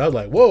snapped out of it. I was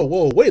like,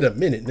 whoa, wait a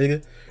minute,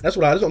 nigga. That's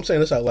what I'm saying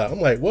this out loud.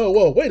 I'm like,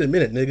 whoa, wait a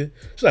minute, nigga.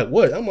 She's like,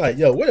 what? I'm like,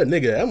 yo, where the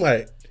nigga at? I'm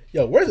like,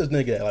 yo, where's this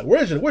nigga at? Like,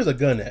 where's the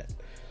gun at?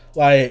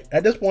 Like,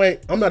 at this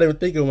point, I'm not even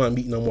thinking of my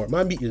meat no more.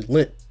 My meat is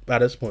limp by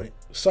this point.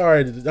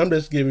 Sorry, I'm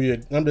just giving you.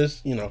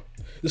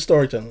 The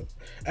storytelling.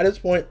 At this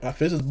point, my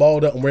fist is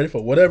balled up. I'm ready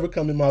for whatever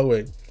coming my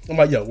way. I'm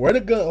like, yo, where the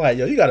gun? Like,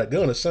 yo, you got a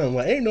gun or something?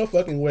 Like, ain't no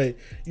fucking way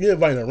you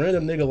inviting a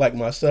random nigga like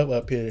myself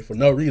up here for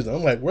no reason.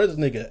 I'm like, where's this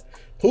nigga at?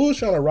 Who's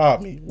trying to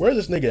rob me? Where's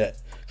this nigga at?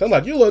 So I'm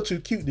like, you're a little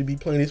too cute to be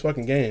playing these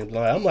fucking games.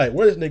 Like, I'm like,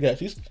 where's this nigga at?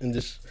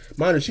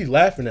 She's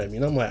laughing at me.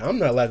 And I'm like, I'm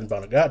not laughing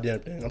about a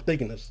goddamn thing. I'm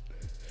thinking this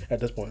at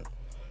this point.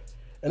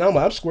 And I'm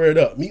like, I'm squared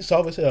up. Meat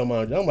soft as hell,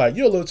 mind you. I'm like,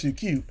 you're a little too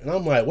cute. And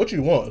I'm like, what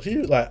you want?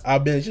 She's like,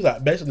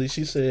 basically,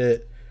 she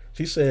said,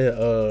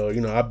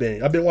 I've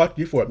been watching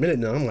you for a minute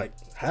now. I'm like,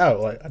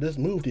 how? Like, I just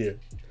moved here.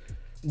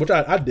 Which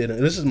I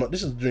didn't. This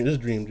is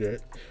Dream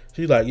Jared.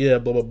 She's like, yeah,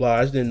 blah blah blah.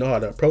 I just didn't know how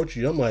to approach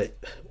you. I'm like,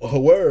 oh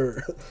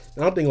word.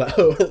 And I'm thinking like,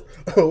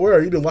 oh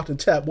word. You've been watching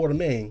Tap Water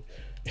Main.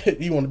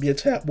 You want to be a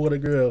tap water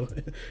girl?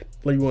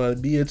 Like you want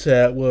to be a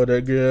tap water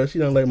girl? She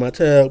don't like my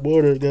tap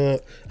water girl.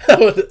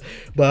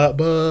 Bob,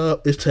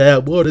 it's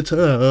tap water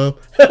time.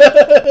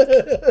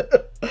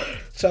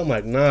 So I'm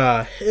like,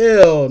 nah,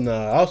 hell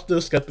nah. I was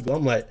still skeptical.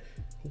 I'm like,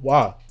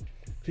 wow.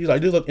 She's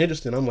like, this look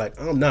interesting. I'm like,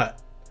 I'm not.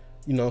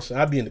 So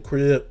I'd be in the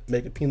crib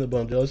making peanut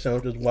butter and jelly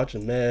sandwiches,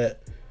 watching mad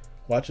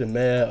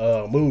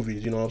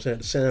movies. You know what I'm saying?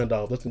 The sound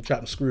off, listening to Chop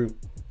and Screw,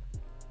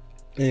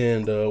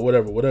 and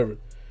whatever.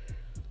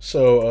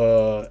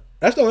 So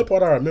that's the only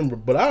part I remember.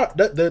 But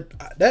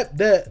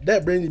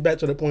that brings me back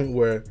to the point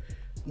where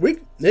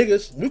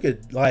niggas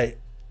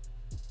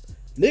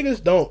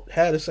don't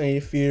have the same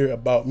fear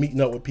about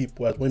meeting up with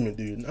people as women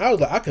do. And I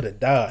was like, I could have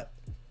died.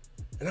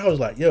 And I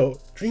was like, yo,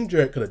 Dream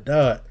Jared could have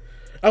died.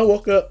 I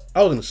woke up,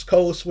 I was in a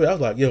cold sweat. I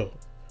was like, yo,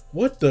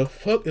 what the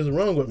fuck is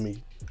wrong with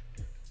me?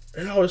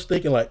 And I was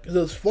thinking, like, cause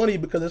it's funny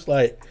because it's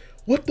like,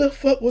 what the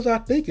fuck was I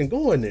thinking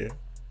going there?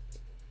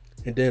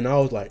 And then I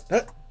was like,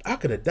 that I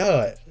could have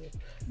died.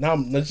 Now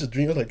this is a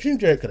dream. I was like, Dream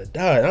Jared could have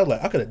died. And I was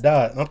like, I could have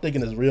died. And I'm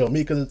thinking it's real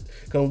me because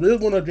this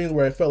is one of the dreams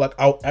where it felt like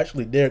I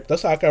actually there.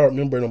 That's how I can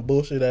remember them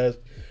bullshit ass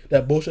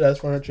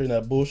furniture and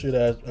that bullshit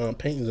ass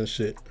paintings and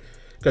shit.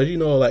 Cause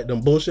like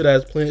them bullshit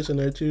ass plants in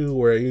there too,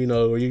 where you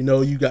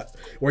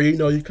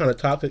kind of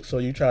toxic, so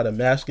you try to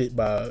mask it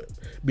by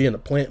being a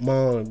plant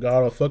mom and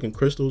got all fucking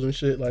crystals and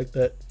shit like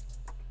that.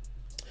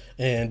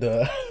 And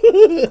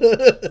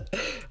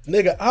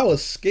nigga, I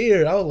was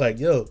scared. I was like,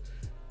 yo,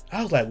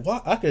 I was like,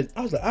 what? I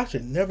was like, I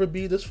should never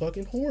be this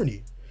fucking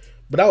horny.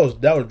 But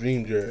that was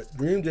Dream Jared.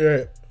 Dream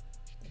Jared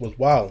was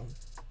wild.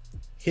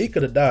 He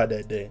could have died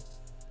that day.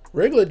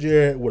 Regular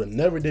Jared would have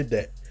never did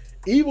that.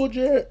 Evil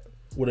Jared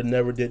would have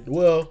never did.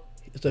 Well,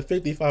 it's a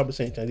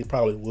 55% chance he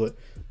probably would,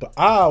 but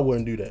I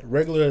wouldn't do that.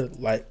 Regular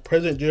like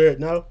President Jared,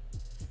 no.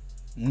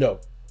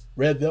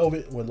 Red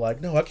Velvet was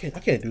like, no, I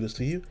can't do this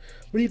to you.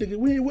 I need to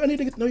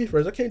get to know you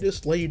first. I can't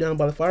just lay you down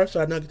by the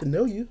fireside and not get to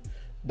know you.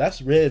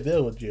 That's Red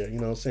Velvet Jared. You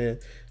know what I'm saying?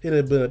 He'd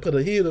have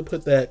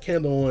put that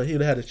candle on. He'd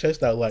have had his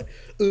chest out like,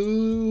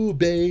 ooh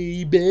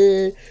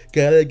baby,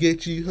 gotta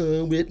get you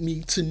home with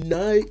me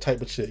tonight,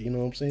 type of shit. You know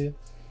what I'm saying?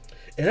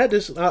 And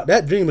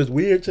that dream is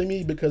weird to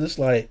me because it's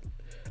like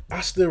I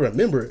still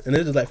remember it, and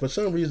it's just like for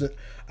some reason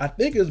I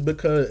think it's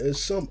because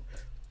it's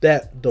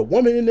that the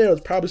woman in there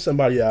is probably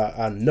somebody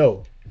I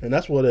know, and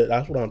that's what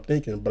I'm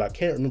thinking, but I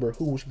can't remember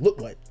who she looked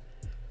like.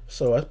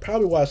 So that's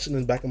probably why it's sitting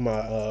in the back of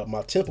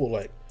my temple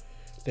like,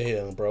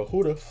 damn, bro,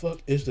 who the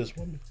fuck is this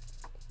woman?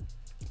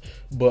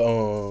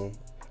 But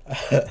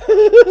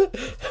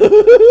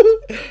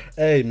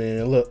hey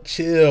man, look,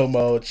 chill,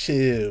 Mo,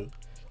 chill.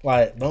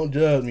 Like, don't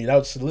judge me. That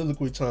was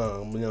soliloquy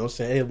time. You know what I'm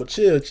saying? Hey, but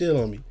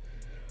chill on me.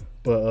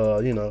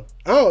 But I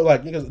don't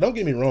like because don't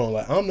get me wrong.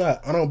 Like, I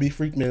don't be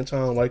freak man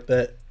time like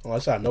that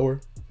unless I know her.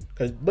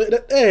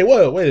 Hey,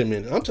 wait a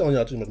minute. I'm telling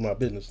y'all too much of my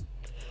business.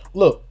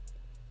 Look,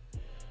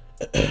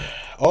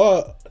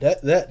 all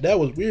that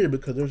was weird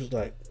because it was just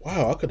like,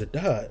 wow, I could have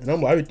died, and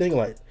I be thinking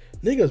like,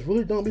 niggas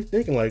really don't be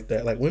thinking like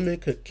that. Like, women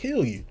could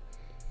kill you.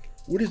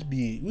 We just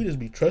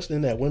be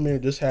trusting that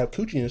women just have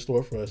coochie in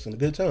store for us and a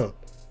good time,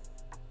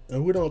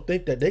 and we don't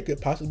think that they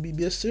could possibly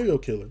be a serial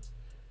killer.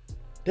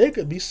 They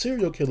could be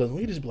serial killers, and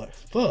we just be like,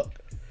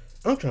 fuck,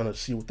 I'm trying to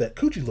see what that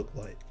coochie look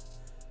like.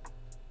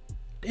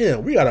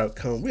 Damn, we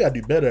gotta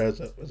do better as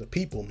a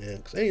people,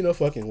 man. Cause ain't no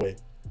fucking way.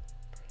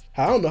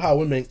 I don't know how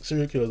women make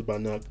serial killers by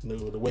now,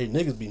 the way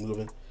niggas be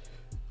moving.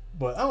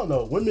 But I don't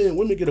know.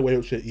 Women get away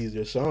with shit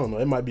easier. So I don't know.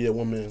 It might be a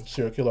woman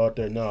serial killer out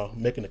there now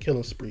making a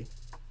killing spree.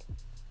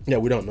 Yeah,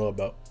 we don't know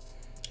about.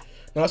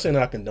 Not saying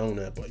I condone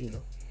that, but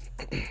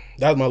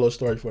that was my little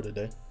story for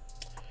today.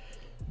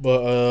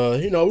 But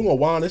we're gonna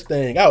wind this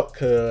thing out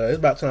because it's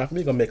about time for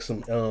me to make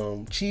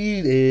some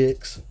cheese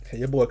eggs. Okay,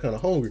 your boy kind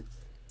of hungry.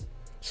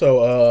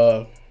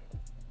 So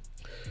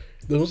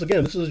once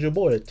again, this is your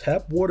boy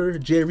Tap Water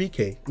Jerry.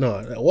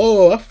 No,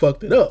 whoa, I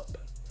fucked it up.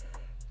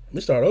 Let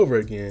me start over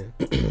again.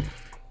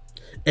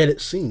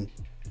 Edit scene.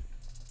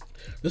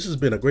 This has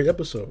been a great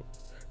episode.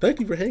 Thank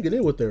you for hanging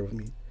in with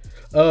me.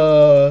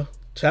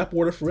 Tap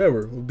Water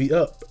Forever will be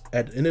up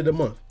at the end of the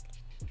month.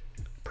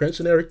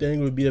 Prints and everything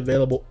will be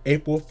available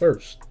April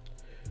 1st.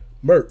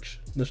 Merch,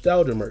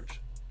 nostalgia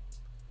merch,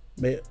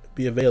 may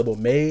be available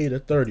May the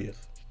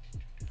 30th.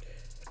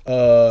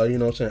 You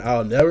know what I'm saying?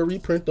 I'll never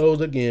reprint those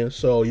again,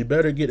 so you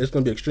better it's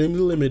gonna be extremely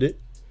limited.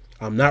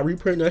 I'm not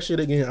reprinting that shit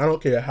again. I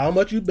don't care how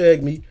much you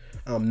beg me.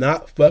 I'm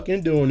not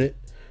fucking doing it.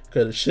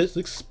 Because the shit's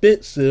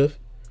expensive.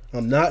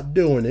 I'm not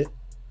doing it.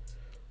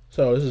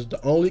 So this is the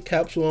only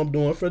capsule I'm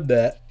doing for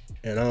that.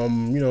 And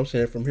you know what I'm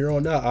saying, from here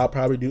on out, I'll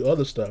probably do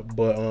other stuff.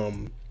 But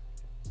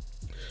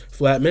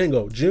Flat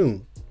Mango,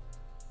 June.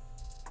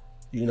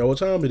 You know what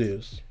time it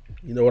is.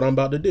 You know what I'm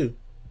about to do.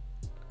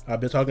 I've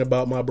been talking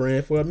about my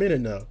brand for a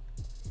minute now.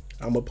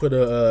 I'm going to put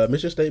a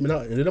mission statement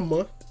out at the end of the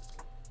month.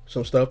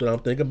 Some stuff that I'm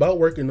thinking about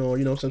working on.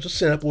 You know, some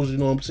samples, you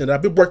know what I'm saying, that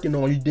I've been working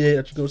on. You did,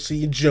 that you're going to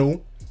see in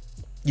June.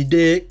 You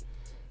dig?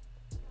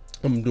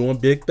 I'm doing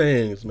big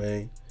things,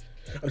 man.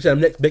 I'm saying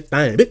next big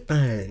thing.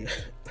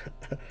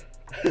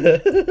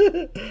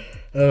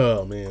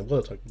 Oh, man. What am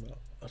I talking about?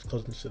 I was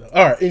closing this shit up.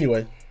 All right,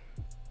 anyway.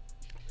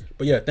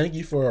 But yeah, thank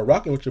you for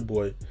rocking with your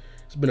boy.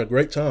 It's been a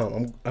great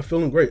time. I'm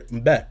feeling great.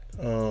 I'm back.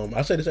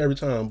 I say this every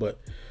time, but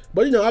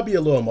I be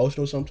a little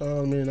emotional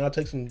sometimes, man. I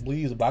take some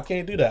bleeds, but I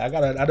can't do that.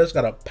 I just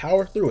gotta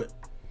power through it.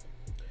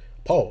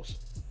 Pause.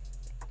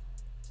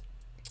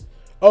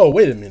 Oh,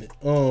 wait a minute.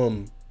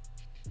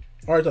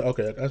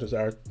 Okay, that's just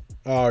I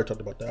already talked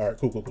about that. All right,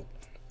 cool.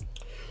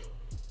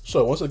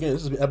 So once again,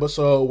 this is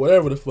episode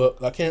whatever the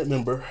fuck, I can't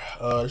remember.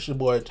 It's your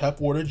boy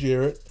Tapwater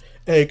Jared,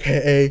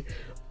 aka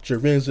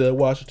Jarenza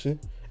Washington,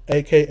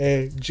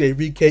 aka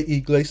JVK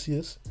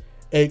Iglesias,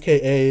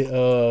 aka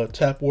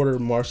Tapwater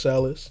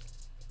Marsalis,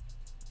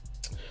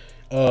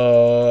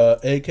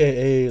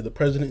 aka the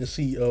president and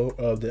CEO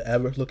of the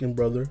average looking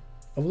brother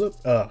lip.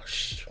 I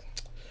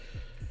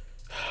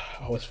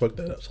always fuck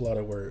that up. It's a lot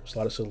of words, a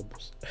lot of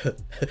syllables.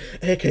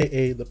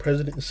 AKA the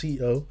president and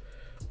CEO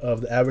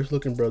of the Average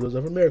Looking Brothers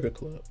of America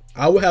Club.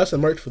 I will have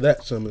some merch for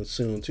that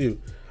soon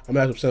too. I'm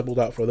gonna have some samples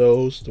out for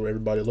those for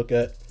everybody to look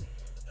at.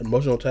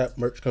 Emotional Tap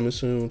merch coming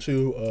soon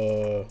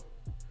too.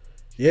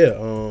 Yeah.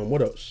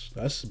 What else?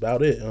 That's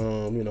about it.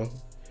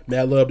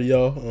 Mad love to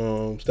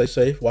y'all. Stay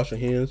safe. Wash your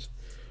hands.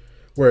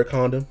 Wear a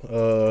condom.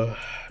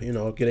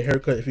 Get a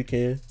haircut if you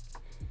can.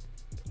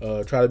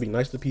 Try to be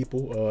nice to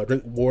people.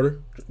 Drink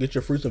water. Get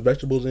your fruits and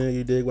vegetables in.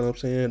 You dig what I'm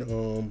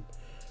saying?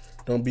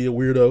 Don't be a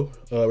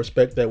weirdo.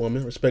 Respect that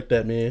woman. Respect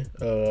that man.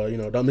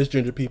 Don't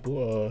misgender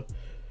people.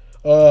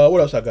 What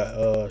else I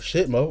got?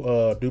 Shit,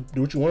 Mo. Do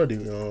what you want to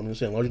do. I'm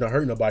saying, as long as you're not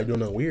hurting nobody, doing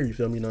nothing weird. You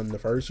feel me? Nothing the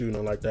first,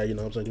 like that. You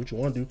know what I'm saying? Do what you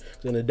want to do.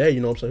 At the end of the day,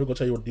 you know what I'm saying? Who gonna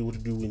tell you what to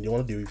do when you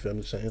want to do? You feel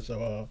me? Saying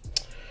so.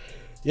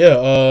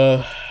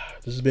 Yeah.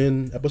 This has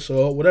been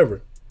episode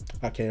whatever.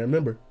 I can't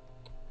remember.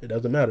 It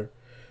doesn't matter.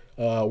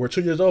 We're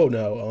 2 years old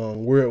now.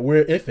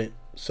 We're infant.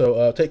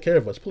 So take care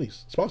of us,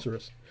 please. Sponsor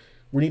us.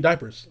 We need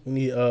diapers. We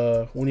need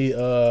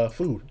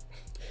food.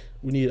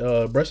 We need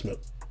breast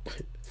milk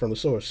from the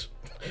source.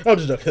 I'm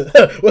just joking.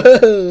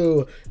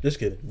 Whoa, just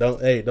kidding. Don't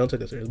take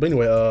that serious. But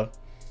anyway,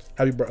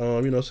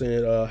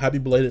 happy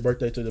belated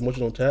birthday to the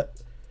Emotional Tap.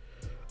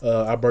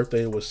 Our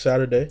birthday was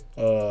Saturday.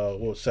 What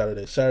was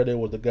Saturday? Saturday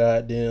was the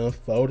goddamn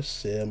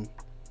 47.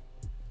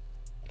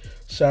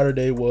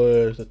 Saturday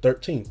was the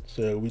 13th,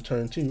 so we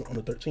turned 2 on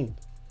the 13th.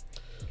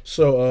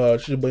 So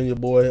should bring your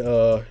boy.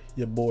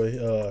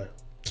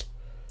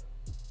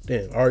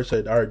 Damn, I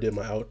already did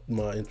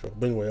my intro.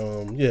 But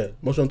anyway, yeah,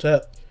 Emotional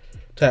Tap.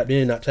 Tapped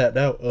in, not tapped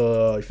out.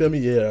 You feel me?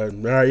 Yeah. All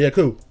right. Yeah.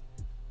 Cool.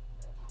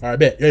 All right.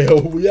 Bet. Yeah.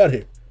 We out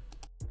here.